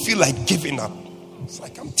and you feel like giving up. It's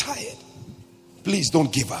like, I'm tired. Please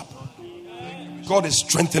don't give up. God is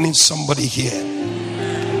strengthening somebody here.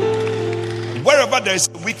 Wherever there is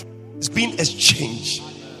a weakness, it's being exchanged.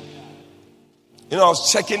 You know, I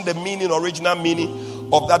was checking the original meaning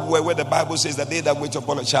of that word where the Bible says that they that wait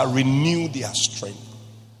upon it shall renew their strength.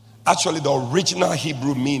 Actually, the original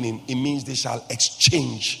Hebrew meaning, it means they shall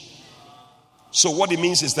exchange. So what it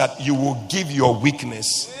means is that you will give your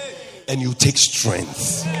weakness and you take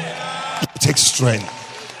strength. You take strength.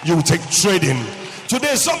 You will take trading.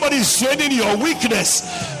 Today somebody is trading your weakness,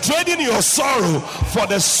 trading your sorrow for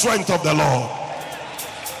the strength of the Lord.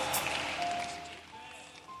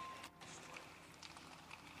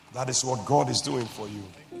 That is what God is doing for you.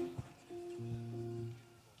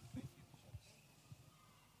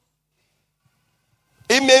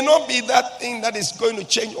 It may not be that thing that is going to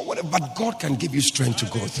change or whatever, but God can give you strength to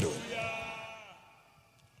go through it.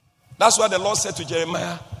 That's why the Lord said to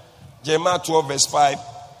Jeremiah 12 verse 5,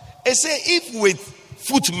 He said, if with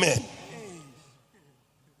footmen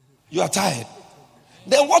you are tired,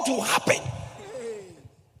 then what will happen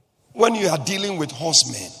when you are dealing with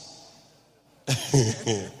horsemen?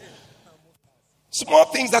 Small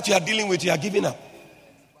things that you are dealing with, you are giving up.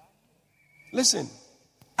 Listen,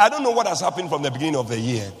 I don't know what has happened from the beginning of the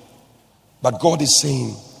year, but God is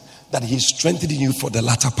saying that He is strengthening you for the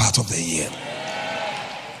latter part of the year.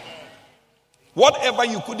 Whatever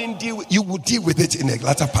you couldn't deal with, you will deal with it in the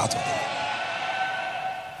latter part of the year.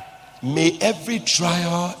 May every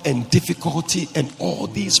trial and difficulty and all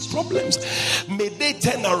these problems, may they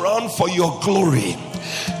turn around for your glory.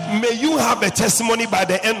 May you have a testimony by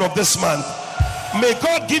the end of this month. May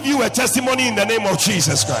God give you a testimony in the name of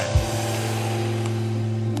Jesus Christ.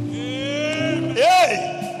 Hey!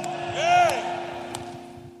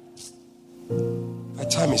 My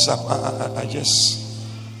time is up. I just...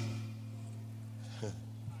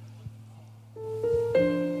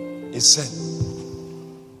 It said,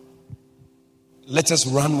 let us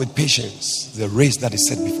run with patience the race that is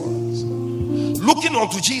set before us, looking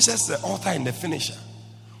unto Jesus, the author and the finisher,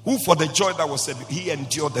 who for the joy that was set, He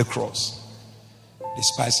endured the cross,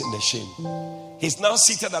 despising the shame. He's now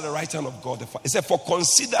seated at the right hand of God the Father. He said, for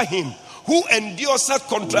consider Him who endures such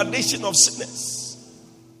contradiction of sinners,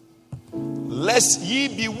 lest ye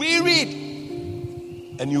be wearied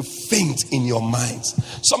and you faint in your minds.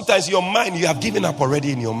 Sometimes your mind, you have given up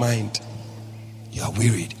already in your mind. You are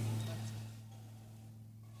wearied.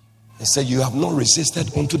 He said, you have not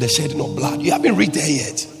resisted unto the shedding of blood. You haven't reached there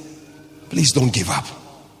yet. Please don't give up.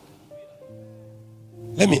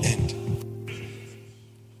 Let me end.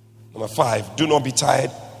 Number 5, do not be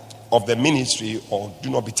tired of the ministry, or do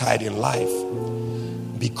not be tired in life,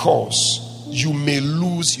 because you may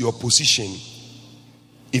lose your position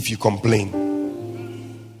if you complain.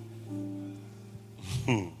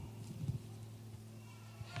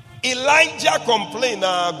 Elijah complained,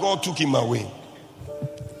 God took him away.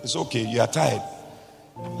 It's okay, you are tired.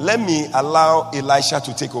 Let me allow Elisha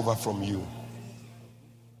to take over from you.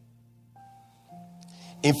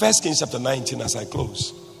 In 1 Kings chapter 19, as I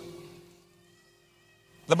close,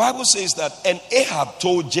 the Bible says that, and Ahab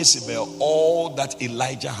told Jezebel all that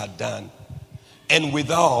Elijah had done, and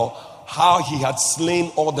withal how he had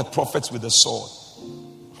slain all the prophets with the sword.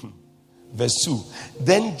 Verse 2.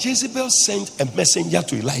 Then Jezebel sent a messenger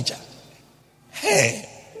to Elijah. Hey,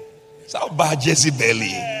 it's how bad Jezebel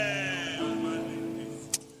is.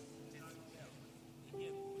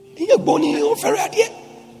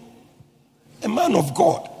 A man of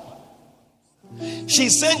God. She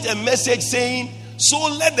sent a message saying, so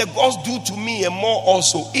let the gods do to me and more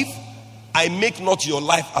also, if I make not your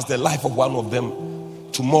life as the life of one of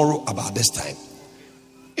them tomorrow about this time.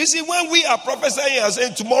 You see, when we are prophesying and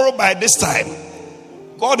saying tomorrow by this time,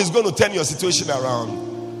 God is going to turn your situation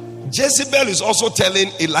around. Jezebel is also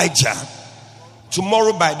telling Elijah,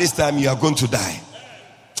 tomorrow by this time you are going to die.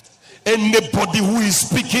 Anybody who is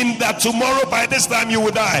speaking that tomorrow by this time you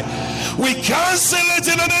will die, we cancel it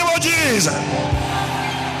in the name of Jesus.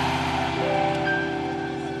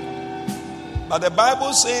 But the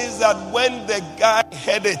Bible says that when the guy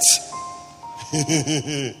heard it,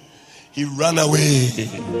 he ran away.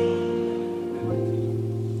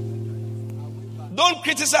 Don't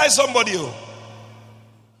criticize somebody.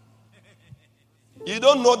 You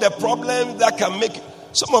don't know the problem that can make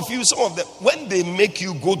some of them, when they make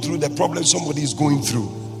you go through the problem somebody is going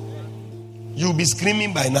through, you'll be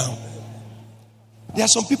screaming by now. There are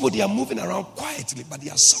some people, they are moving around quietly, but they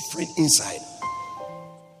are suffering inside.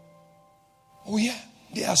 Oh yeah,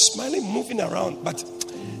 they are smiling, moving around, but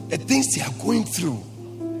the things they are going through,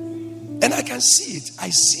 and I can see it. I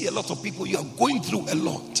see a lot of people, you are going through a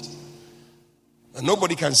lot, and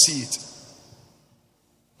nobody can see it.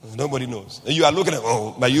 Nobody knows. And you are looking at,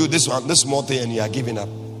 oh, but you, this small thing, and you are giving up.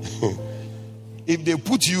 If they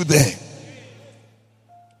put you there,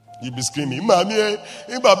 you'll be screaming, Mommy,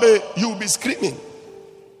 you'll be screaming.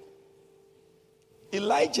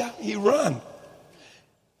 Elijah, he ran.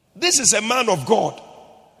 This is a man of God,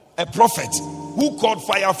 a prophet who called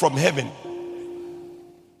fire from heaven.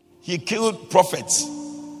 He killed prophets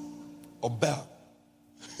of Baal.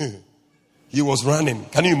 He was running.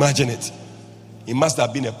 Can you imagine it? It must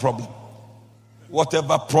have been a problem.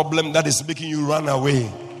 Whatever problem that is making you run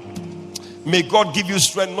away, may God give you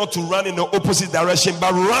strength not to run in the opposite direction,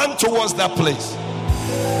 but run towards that place.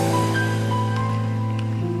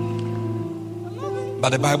 But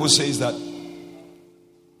the Bible says that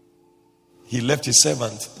he left his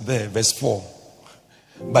servant there, verse 4.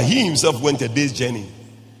 But he himself went a day's journey.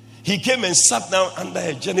 He came and sat down under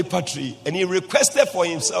a juniper tree, and he requested for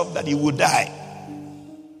himself that he would die.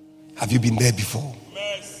 Have you been there before?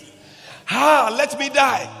 Let me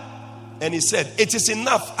die. And he said, it is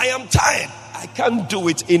enough. I am tired. I can't do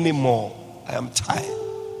it anymore. I am tired.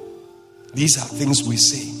 These are things we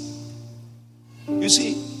say. You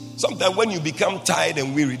see, sometimes when you become tired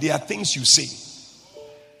and weary, there are things you say.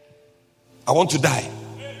 I want to die.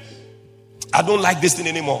 I don't like this thing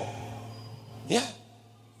anymore. Yeah.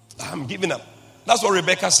 I'm giving up. That's what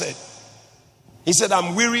Rebecca said. He said,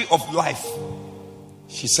 I'm weary of life.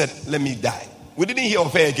 She said, let me die. We didn't hear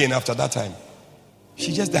of her again after that time.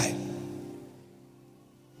 She just died.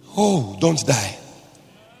 Oh, don't die.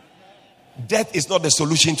 Death is not the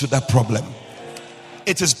solution to that problem.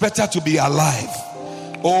 It is better to be alive.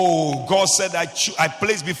 Oh, God said, I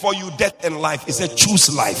place before you death and life. He said,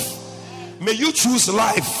 choose life. May you choose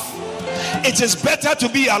life. It is better to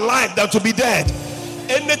be alive than to be dead.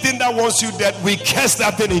 Anything that wants you dead, we curse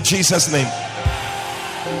that thing in Jesus' name.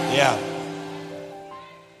 Yeah.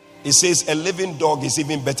 It says a living dog is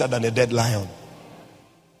even better than a dead lion.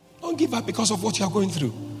 Don't give up because of what you are going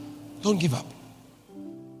through. Don't give up.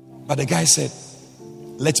 But the guy said,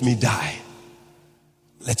 let me die.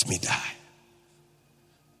 Let me die.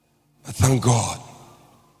 But thank God.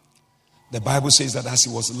 The Bible says that as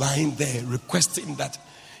he was lying there requesting that,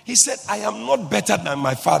 he said, I am not better than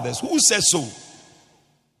my fathers. Who says so?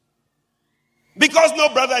 Because no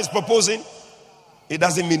brother is proposing, it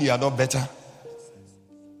doesn't mean you are not better.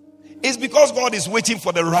 It's because God is waiting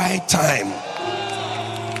for the right time.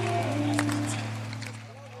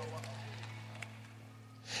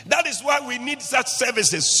 we need such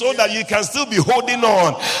services so that you can still be holding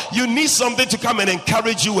on. You need something to come and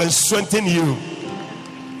encourage you and strengthen you.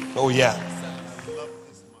 Oh, yeah.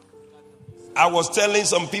 I was telling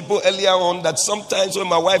some people earlier on that sometimes when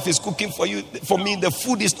my wife is cooking for me, the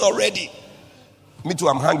food is not ready. Me too,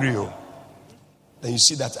 I'm hungry. Oh. Then you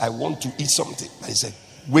see that I want to eat something. I said,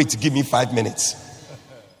 wait, give me 5 minutes.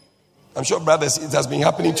 I'm sure, brothers, it has been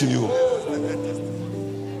happening to you.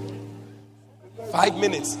 5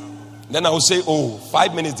 minutes. Then I will say,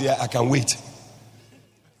 5 minutes there, I can wait.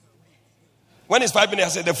 When it's 5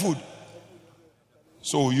 minutes, I say, the food.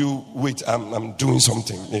 So you wait, I'm doing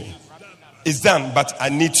something. It's done, but I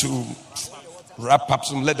need to wrap up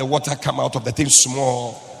some, let the water come out of the thing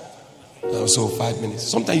small. So 5 minutes.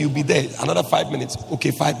 Sometimes you'll be there, another 5 minutes.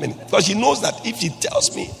 Okay, 5 minutes. Because she knows that if she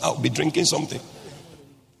tells me, I'll be drinking something.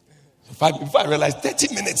 So before I realize,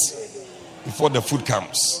 30 minutes before the food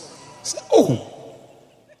comes. I say,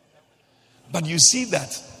 But you see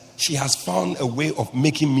that she has found a way of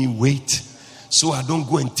making me wait, so I don't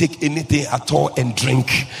go and take anything at all and drink.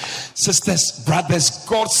 Sisters, brothers,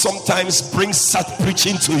 God sometimes brings such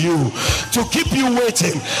preaching to you to keep you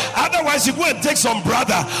waiting. Otherwise, you go and take some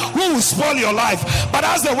brother who will spoil your life. But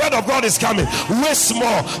as the word of God is coming, waste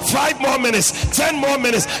more. 5 more minutes, 10 more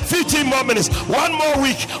minutes, 15 more minutes, 1 more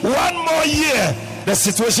week, 1 more year. The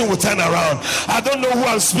situation will turn around. I don't know who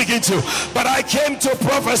I'm speaking to, but I came to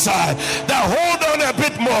prophesy that hold on a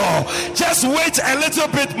bit more. Just wait a little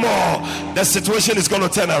bit more. The situation is going to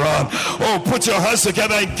turn around. Oh, put your hands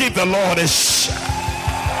together and give the Lord a shout.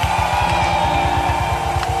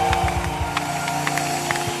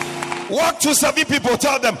 Walk to 7 people,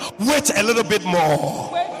 tell them, wait a little bit more.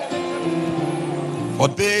 For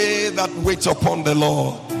they that wait upon the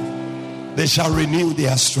Lord, they shall renew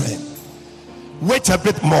their strength. Wait a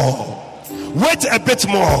bit more. Wait a bit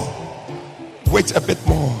more. Wait a bit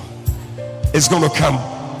more. It's going to come.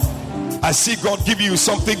 I see God giving you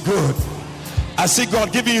something good. I see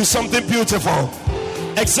God giving you something beautiful.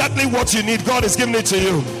 Exactly what you need, God is giving it to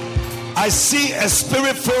you. I see a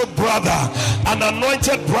spirit-filled brother, an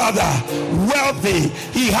anointed brother, wealthy.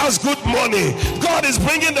 He has good money. God is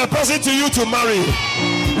bringing the person to you to marry.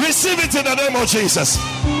 Receive it in the name of Jesus.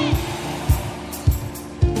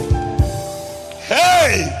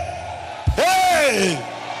 Hey! Hey!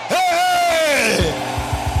 Hey!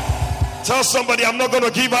 Tell somebody, I'm not going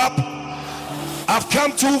to give up. I've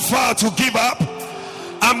come too far to give up.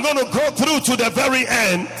 I'm going to go through to the very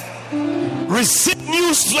end. Receive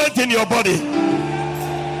new strength in your body.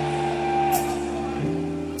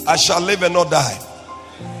 I shall live and not die.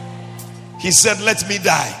 He said, let me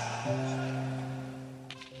die.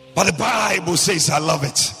 But the Bible says, I love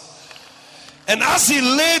it. And as he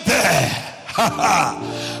lay there,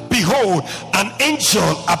 behold, an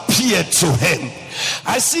angel appeared to him.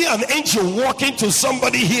 I see an angel walking to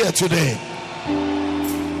somebody here today.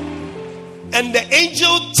 And the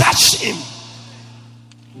angel touched him.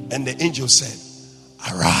 And the angel said,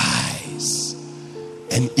 arise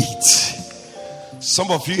and eat.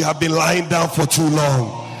 Some of you have been lying down for too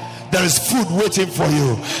long. There is food waiting for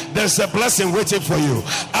you. There's a blessing waiting for you.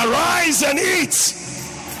 Arise and eat.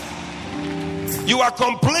 You are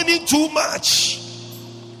complaining too much.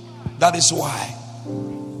 That is why.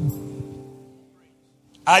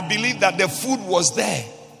 I believe that the food was there.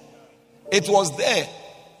 It was there.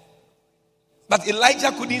 But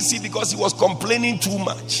Elijah couldn't see because he was complaining too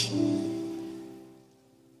much.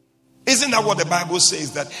 Isn't that what the Bible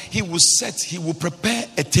says? That he will prepare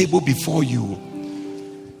a table before you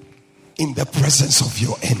in the presence of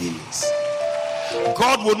your enemies.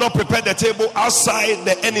 God will not prepare the table outside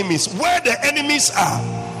the enemies, where the enemies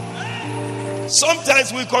are.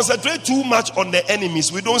 Sometimes we concentrate too much on the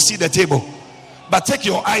enemies. We don't see the table. But take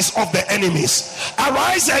your eyes off the enemies.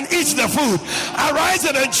 Arise and eat the food. Arise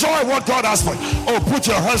and enjoy what God has for you. Oh, put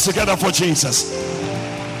your hands together for Jesus.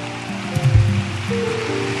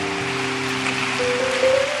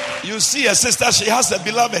 You see a sister, she has a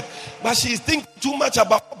beloved, but she thinks too much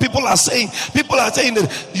about what people are saying. People are saying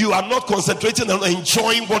that you are not concentrating on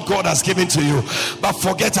enjoying what God has given to you. But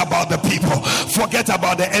forget about the people, forget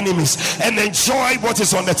about the enemies, and enjoy what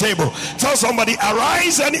is on the table. Tell somebody,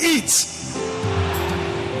 arise and eat.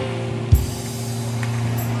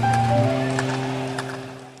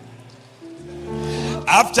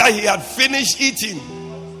 After he had finished eating,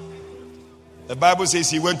 the Bible says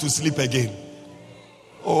he went to sleep again.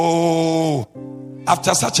 Oh,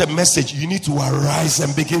 after such a message, you need to arise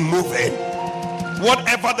and begin moving.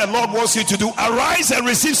 Whatever the Lord wants you to do, arise and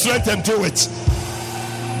receive strength and do it.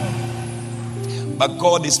 But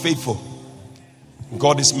God is faithful.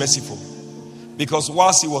 God is merciful. Because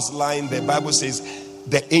whilst he was lying, the Bible says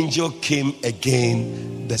the angel came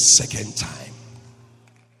again the second time.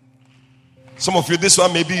 Some of you, this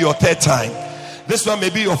one may be your third time. This one may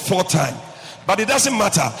be your fourth time. But it doesn't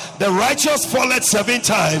matter. The righteous falleth 7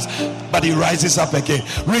 times, but he rises up again.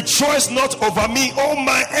 Rejoice not over me, O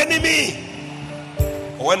my enemy.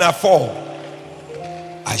 When I fall,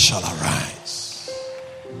 I shall arise.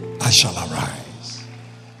 I shall arise.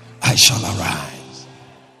 I shall arise.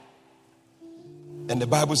 And the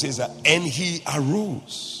Bible says that, and he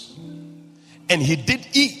arose, and he did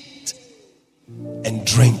eat and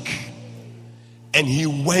drink, and he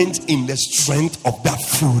went in the strength of that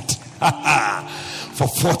food for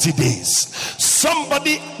 40 days.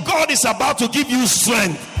 Somebody, God is about to give you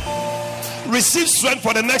strength. Receive strength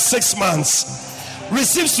for the next 6 months.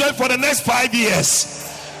 Receive strength for the next 5 years.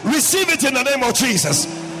 Receive it in the name of Jesus.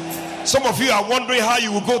 Some of you are wondering how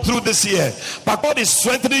you will go through this year, but God is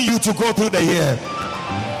strengthening you to go through the year.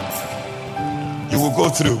 You will go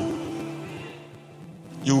through.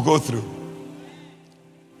 You will go through.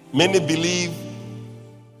 Many believe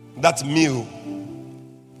that meal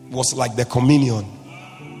was like the communion.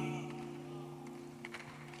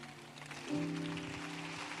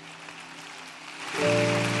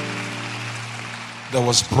 There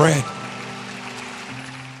was bread.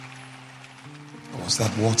 There was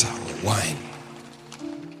that water or wine.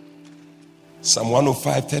 Psalm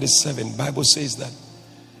 105:37, Bible says that,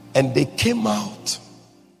 and they came out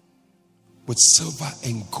with silver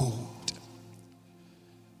and gold,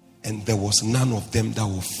 and there was none of them that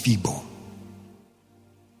were feeble.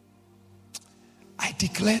 I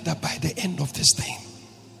declare that by the end of this thing,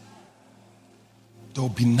 there will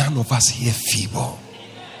be none of us here feeble.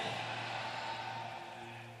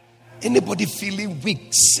 Anybody feeling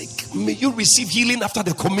weak, sick, may you receive healing after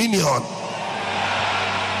the communion.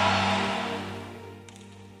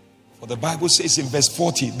 For the Bible says in verse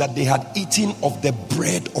 40 that they had eaten of the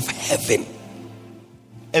bread of heaven,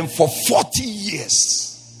 and for 40 years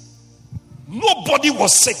nobody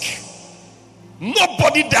was sick,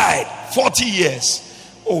 nobody died. 40 years.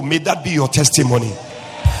 Oh, may that be your testimony.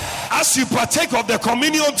 As you partake of the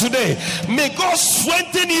communion today, may God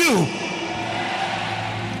strengthen you.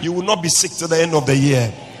 You will not be sick till the end of the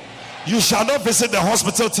year. You shall not visit the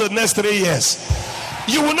hospital till the next 3 years.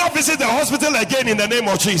 You will not visit the hospital again in the name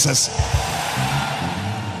of Jesus.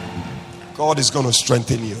 God is going to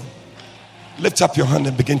strengthen you. Lift up your hand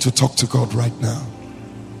and begin to talk to God right now.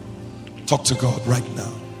 Talk to God right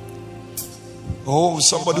now. Oh,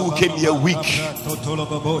 somebody who came here weak.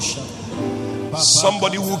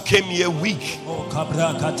 Somebody who came here weak.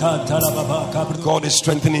 God is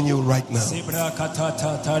strengthening you right now.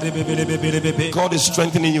 God is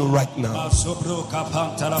strengthening you right now.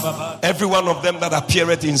 Every one of them that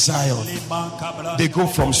appeareth in Zion, they go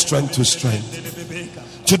from strength to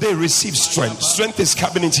strength. Today receive strength. Strength is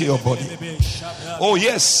coming into your body. Oh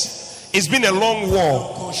yes. It's been a long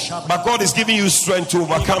war, but God is giving you strength to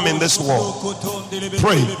overcome in this war.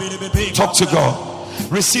 Pray. Talk to God.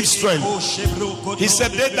 Receive strength. He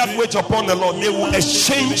said, they that wait upon the Lord, they will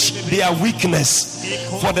exchange their weakness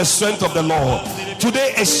for the strength of the Lord.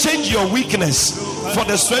 Today, exchange your weakness for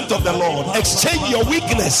the strength of the Lord. Exchange your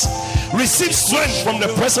weakness. Receive strength from the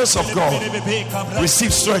presence of God.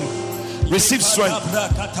 Receive strength. Receive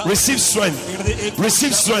strength. Receive strength.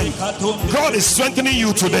 Receive strength. God is strengthening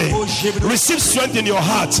you today. Receive strength in your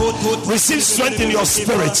heart. Receive strength in your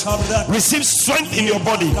spirit. Receive strength in your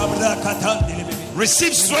body.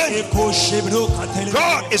 Receive strength.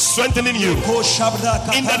 God is strengthening you.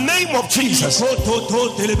 In the name of Jesus. In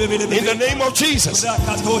the name of Jesus.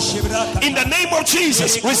 In the name of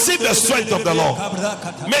Jesus. Receive the strength of the Lord.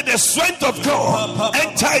 May the strength of God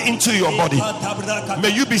enter into your body. May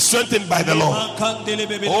you be strengthened by the Lord.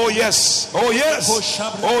 Oh yes. Oh yes.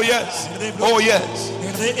 Oh yes. Oh yes.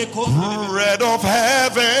 Bread of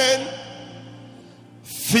heaven,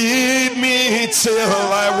 feed me till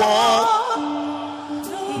I want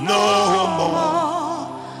no more.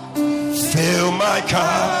 Fill my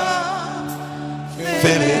cup,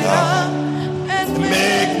 fill it up, and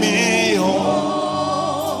make me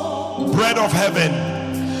whole. Bread of heaven,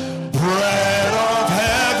 bread of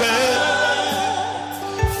heaven,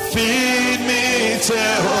 feed me till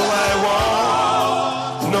I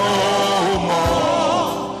want no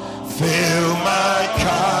more. Fill my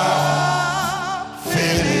cup,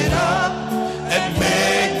 fill it up, and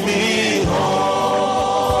make me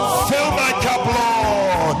whole. Fill my cup,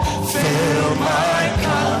 Lord. Fill my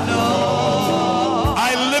cup, Lord. I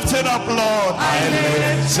lift it up, Lord. I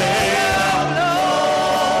lift it up,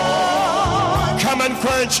 Lord. Come and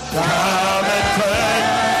quench. Come and quench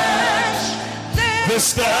this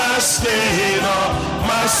thirsting of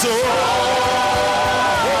my my soul.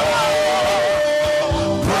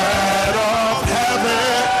 Bread of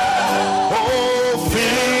heaven, oh,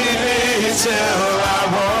 feed me till I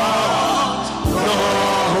want no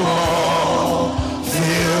more.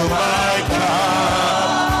 Fill my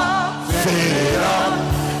cup, fill it up,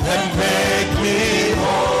 and make me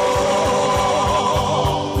whole.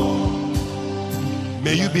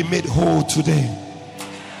 May you be made whole today.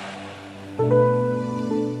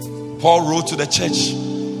 Paul wrote to the church,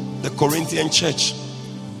 the Corinthian church,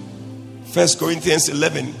 1 Corinthians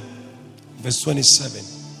 11, verse 27.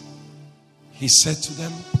 He said to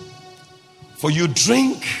them, for you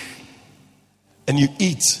drink and you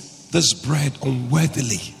eat this bread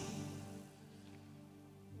unworthily. He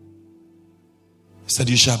said,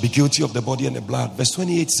 you shall be guilty of the body and the blood. Verse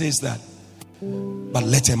 28 says that, but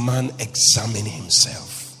let a man examine himself.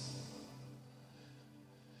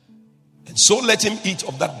 And so let him eat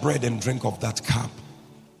of that bread and drink of that cup.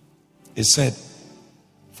 It said,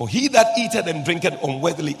 for he that eateth and drinketh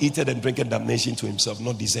unworthily eateth and drinketh damnation to himself,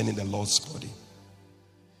 not discerning the Lord's body.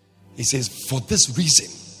 He says, for this reason,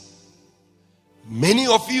 many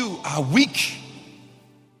of you are weak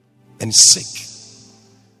and sick,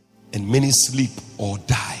 and many sleep or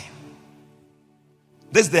die.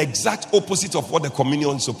 That's the exact opposite of what the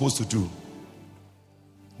communion is supposed to do.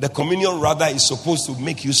 The communion rather is supposed to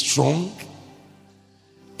make you strong,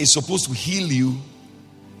 it's supposed to heal you,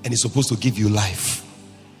 and it's supposed to give you life.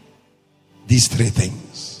 These three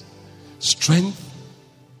things: strength,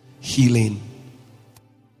 healing.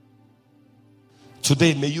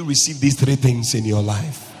 Today, may you receive these three things in your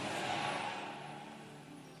life.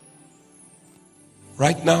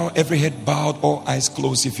 Right now, every head bowed, all eyes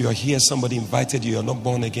closed. If you are here, somebody invited you, you're not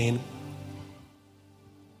born again.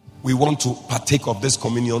 We want to partake of this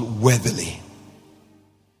communion worthily.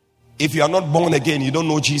 If you are not born again, you don't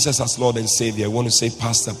know Jesus as Lord and Savior, you want to say,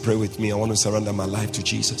 Pastor, pray with me. I want to surrender my life to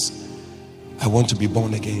Jesus. I want to be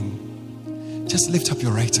born again. Just lift up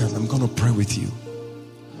your right hand. I'm going to pray with you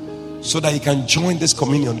so that you can join this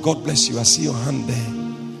communion. God bless you. I see your hand there.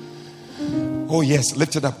 Oh yes,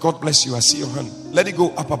 lift it up. God bless you. I see your hand. Let it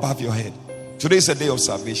go up above your head. Today is a day of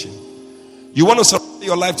salvation. You want to surrender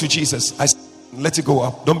your life to Jesus? Let it go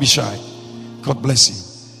up. Don't be shy. God bless you.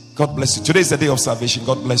 God bless you. Today is the day of salvation.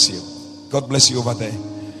 God bless you. God bless you over there.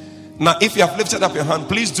 Now, if you have lifted up your hand,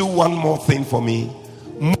 please do one more thing for me.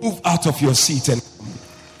 Move out of your seat and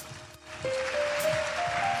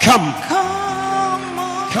come.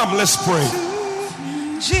 Come, let's pray.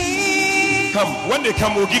 Come. When they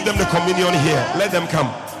come, we'll give them the communion here. Let them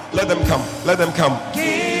come. Let them come. Let them come.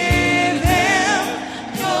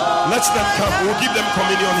 Let them come. We'll give them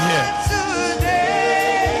communion here.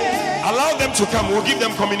 Allow them to come. We'll give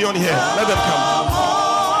them communion here. Let them come.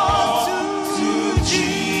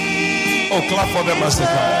 Oh, clap for them as they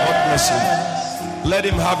come. God bless you. Let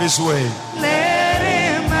him have his way. Let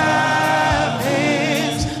him have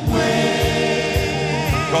his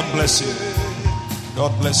way. God bless you.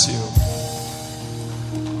 God bless you.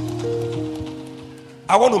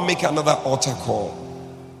 I want to make another altar call.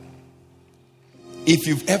 If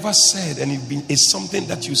you've ever said, and it's something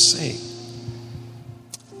that you say,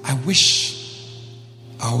 I wish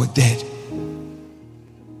I were dead.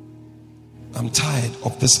 I'm tired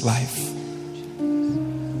of this life.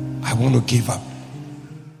 I want to give up.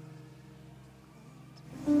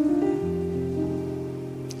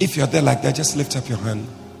 If you're there like that, just lift up your hand.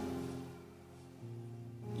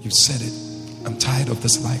 You've said it. I'm tired of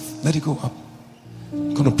this life. Let it go up.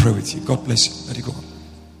 I'm going to pray with you. God bless you. Let it go up.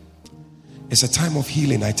 It's a time of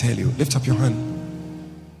healing, I tell you. Lift up your hand.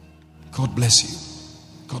 God bless you.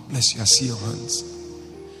 God bless you. I see your hands.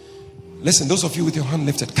 Listen, those of you with your hand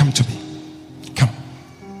lifted, come to me. Come.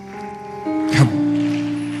 Come.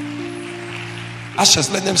 Ushers,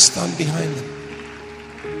 let them stand behind them.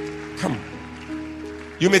 Come.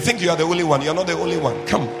 You may think you are the only one. You're not the only one.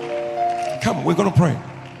 Come. Come. We're going to pray.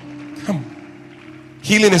 Come.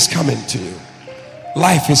 Healing is coming to you.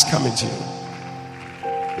 Life is coming to you.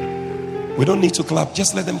 We don't need to clap.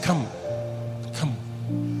 Just let them come. Come.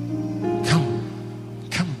 Come.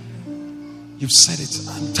 Come. You've said it.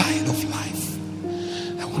 I'm tired of life.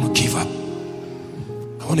 I want to give up.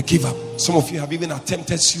 I want to give up. Some of you have even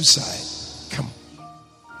attempted suicide. Come.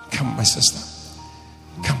 Come, my sister.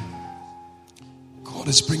 Come. God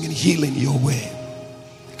is bringing healing your way.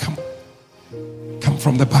 Come. Come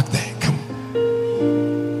from the back there. Come.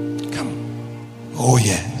 Come. Oh,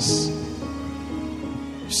 yes.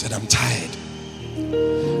 You said, I'm tired.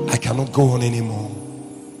 I cannot go on anymore.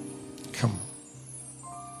 Come.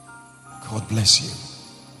 God bless you.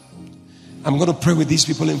 I'm going to pray with these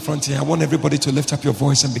people in front here. I want everybody to lift up your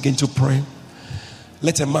voice and begin to pray.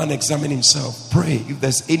 Let a man examine himself. Pray if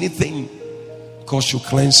there's anything God should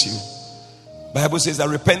cleanse you. Bible says that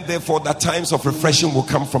repent therefore that times of refreshing will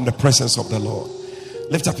come from the presence of the Lord.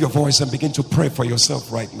 Lift up your voice and begin to pray for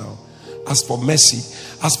yourself right now. Ask for mercy.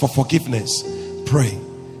 Ask for forgiveness. Pray.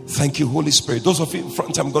 Thank you, Holy Spirit. Those of you in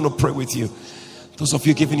front, I'm going to pray with you. Those of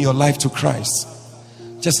you giving your life to Christ,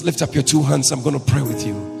 just lift up your two hands. I'm going to pray with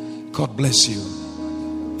you. God bless you.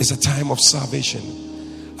 It's a time of salvation.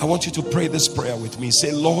 I want you to pray this prayer with me.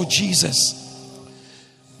 Say, Lord Jesus,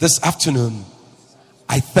 this afternoon,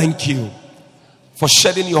 I thank you for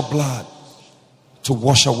shedding your blood to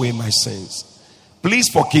wash away my sins. Please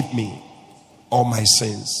forgive me all my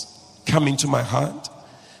sins. Come into my heart.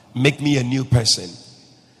 Make me a new person.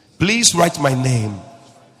 Please write my name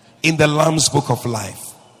in the Lamb's Book of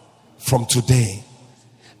Life. From today,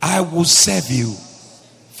 I will serve you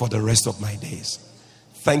for the rest of my days.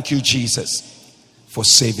 Thank you, Jesus, for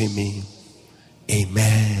saving me.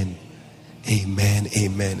 Amen. Amen.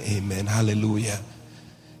 Amen. Amen. Hallelujah.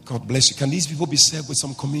 God bless you. Can these people be served with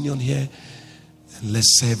some communion here? And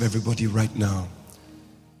let's serve everybody right now.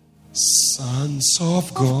 Sons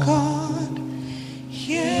of God,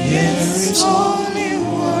 hear His holy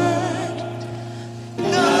word.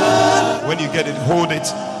 When you get it, hold it.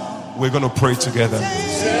 We're going to pray together.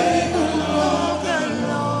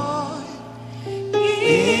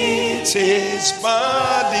 Eat His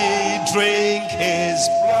body, drink His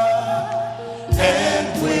blood,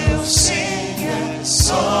 and we'll sing a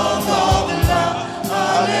song of love.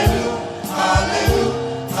 Hallelujah,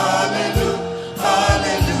 hallelujah, hallelujah,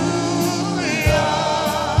 hallelujah.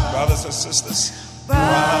 Brothers and sisters,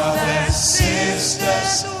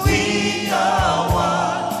 we are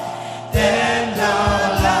one, and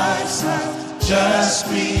our lives have just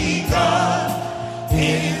begun.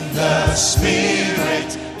 In the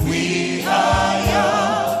Spirit, we are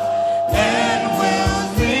young, and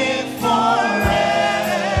will live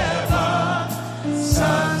forever.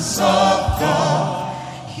 Sons of God,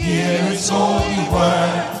 hear His holy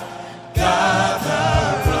word.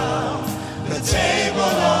 Gather round the table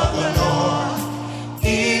of the Lord.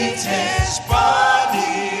 Eat His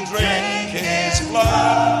body, drink His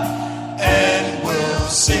blood, and we'll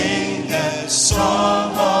sing a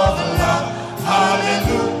song of love.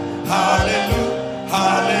 Hallelujah, hallelujah,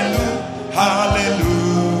 hallelujah, hallelujah.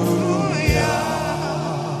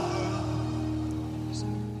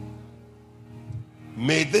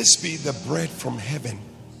 May this be the bread from heaven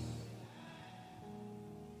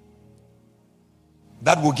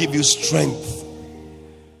that will give you strength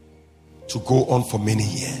to go on for many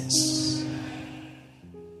years.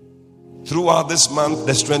 Throughout this month,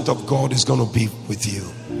 the strength of God is going to be with you.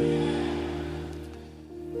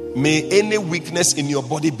 May any weakness in your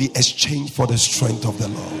body be exchanged for the strength of the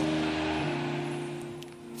Lord.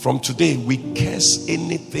 From today, we curse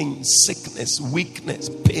anything, sickness, weakness,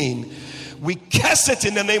 pain. We curse it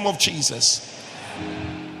in the name of Jesus.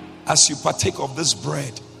 As you partake of this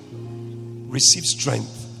bread, receive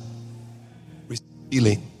strength, receive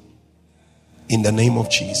healing in the name of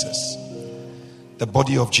Jesus. The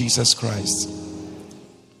body of Jesus Christ.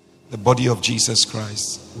 The body of Jesus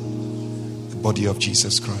Christ. The body of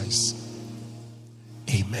Jesus Christ.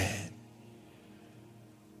 Amen.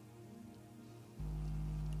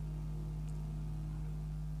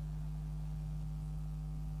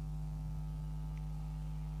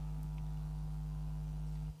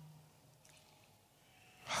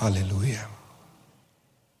 Hallelujah.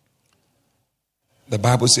 The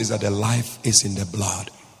Bible says that the life is in the blood.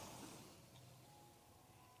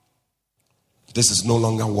 This is no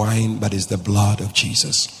longer wine, but it's the blood of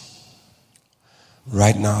Jesus.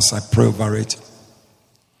 Right now, as I pray over it,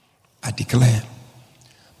 I declare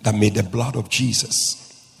that may the blood of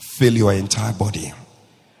Jesus fill your entire body.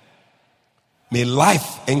 May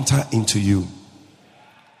life enter into you.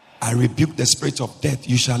 I rebuke the spirit of death.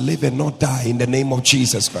 You shall live and not die in the name of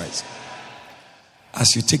Jesus Christ.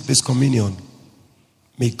 As you take this communion,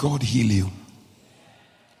 may God heal you.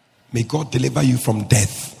 May God deliver you from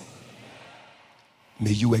death.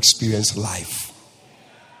 May you experience life.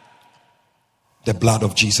 The blood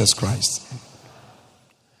of Jesus Christ.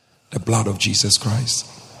 The blood of Jesus Christ.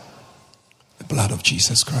 The blood of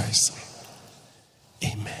Jesus Christ.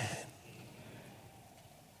 Amen.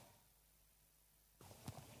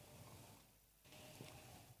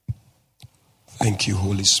 Thank you,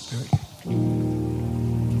 Holy Spirit.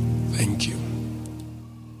 Thank you.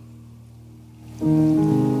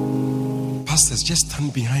 Pastors, just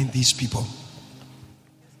stand behind these people.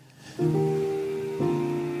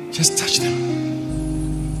 Just touch them.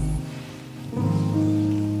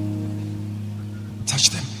 Touch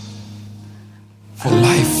them. For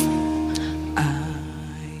life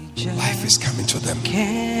them.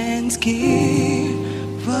 Can't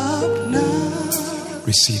give up now.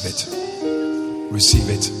 Receive it. Receive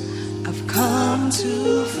it. I've come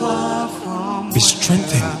too far from Be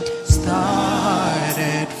strengthened. where I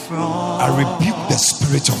started from. I rebuke the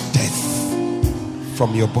spirit of death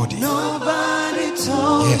from your body. Nobody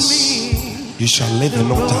told Yes. me You shall live and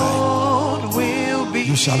not die. road will be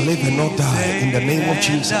You shall live and not die in the name of easy,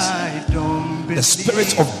 Jesus. and I don't The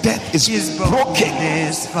spirit of death is believe broken.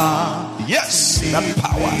 this far. Yes, that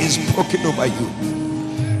power is broken over you.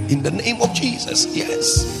 In the name of Jesus.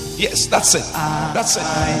 Yes. Yes, that's it. That's it.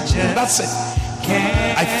 That's it.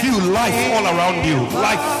 I feel life all around you.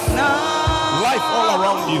 Life. Life all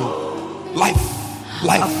around you. Life.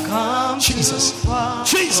 Life. Jesus.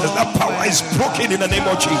 Jesus, that power is broken in the name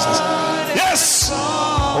of Jesus. Yes.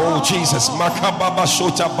 Oh, Jesus. Makababa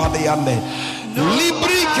shota baleande.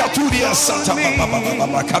 Libri katuria sata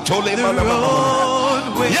baba katole manama.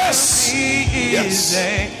 Yes. Yes.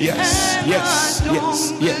 Yes. Yes. Yes.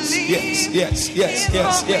 Yes. Yes. Yes. Yes.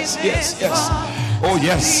 Yes. Yes. Yes. Yes. Oh,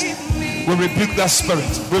 yes. We rebuke that spirit.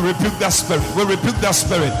 We rebuke that spirit. We rebuke that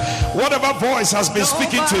spirit. Whatever voice has been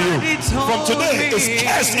speaking to you from today is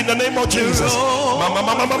cast in the name of Jesus. Mama,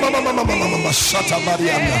 mama, mama, mama, mama, mama, mama, shata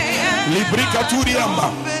mariana. Librika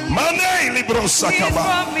turiamba. Mane libro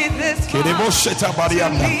sakaba. Kerebo sheta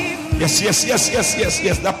mariana. Yes, yes, yes, yes, yes,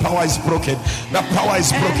 yes. That power is broken. That power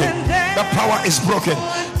is broken. That power is broken.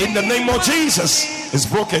 In the name of Jesus, it's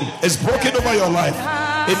broken. It's broken over your life.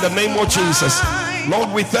 In the name of Jesus.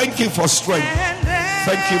 Lord, we thank you for strength.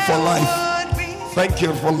 Thank you for life. Thank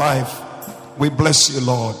you for life. We bless you,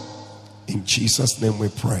 Lord. In Jesus' name we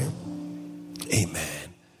pray. Amen.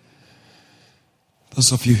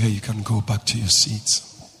 Those of you here, you can go back to your seats.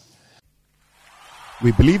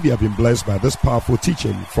 We believe you have been blessed by this powerful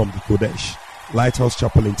teaching from the Kodesh, Lighthouse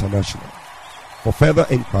Chapel International. For further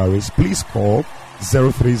inquiries, please call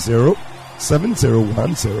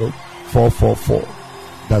 030-7010-444.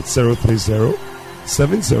 That's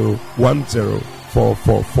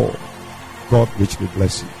 030-7010-444. God richly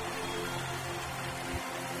bless you.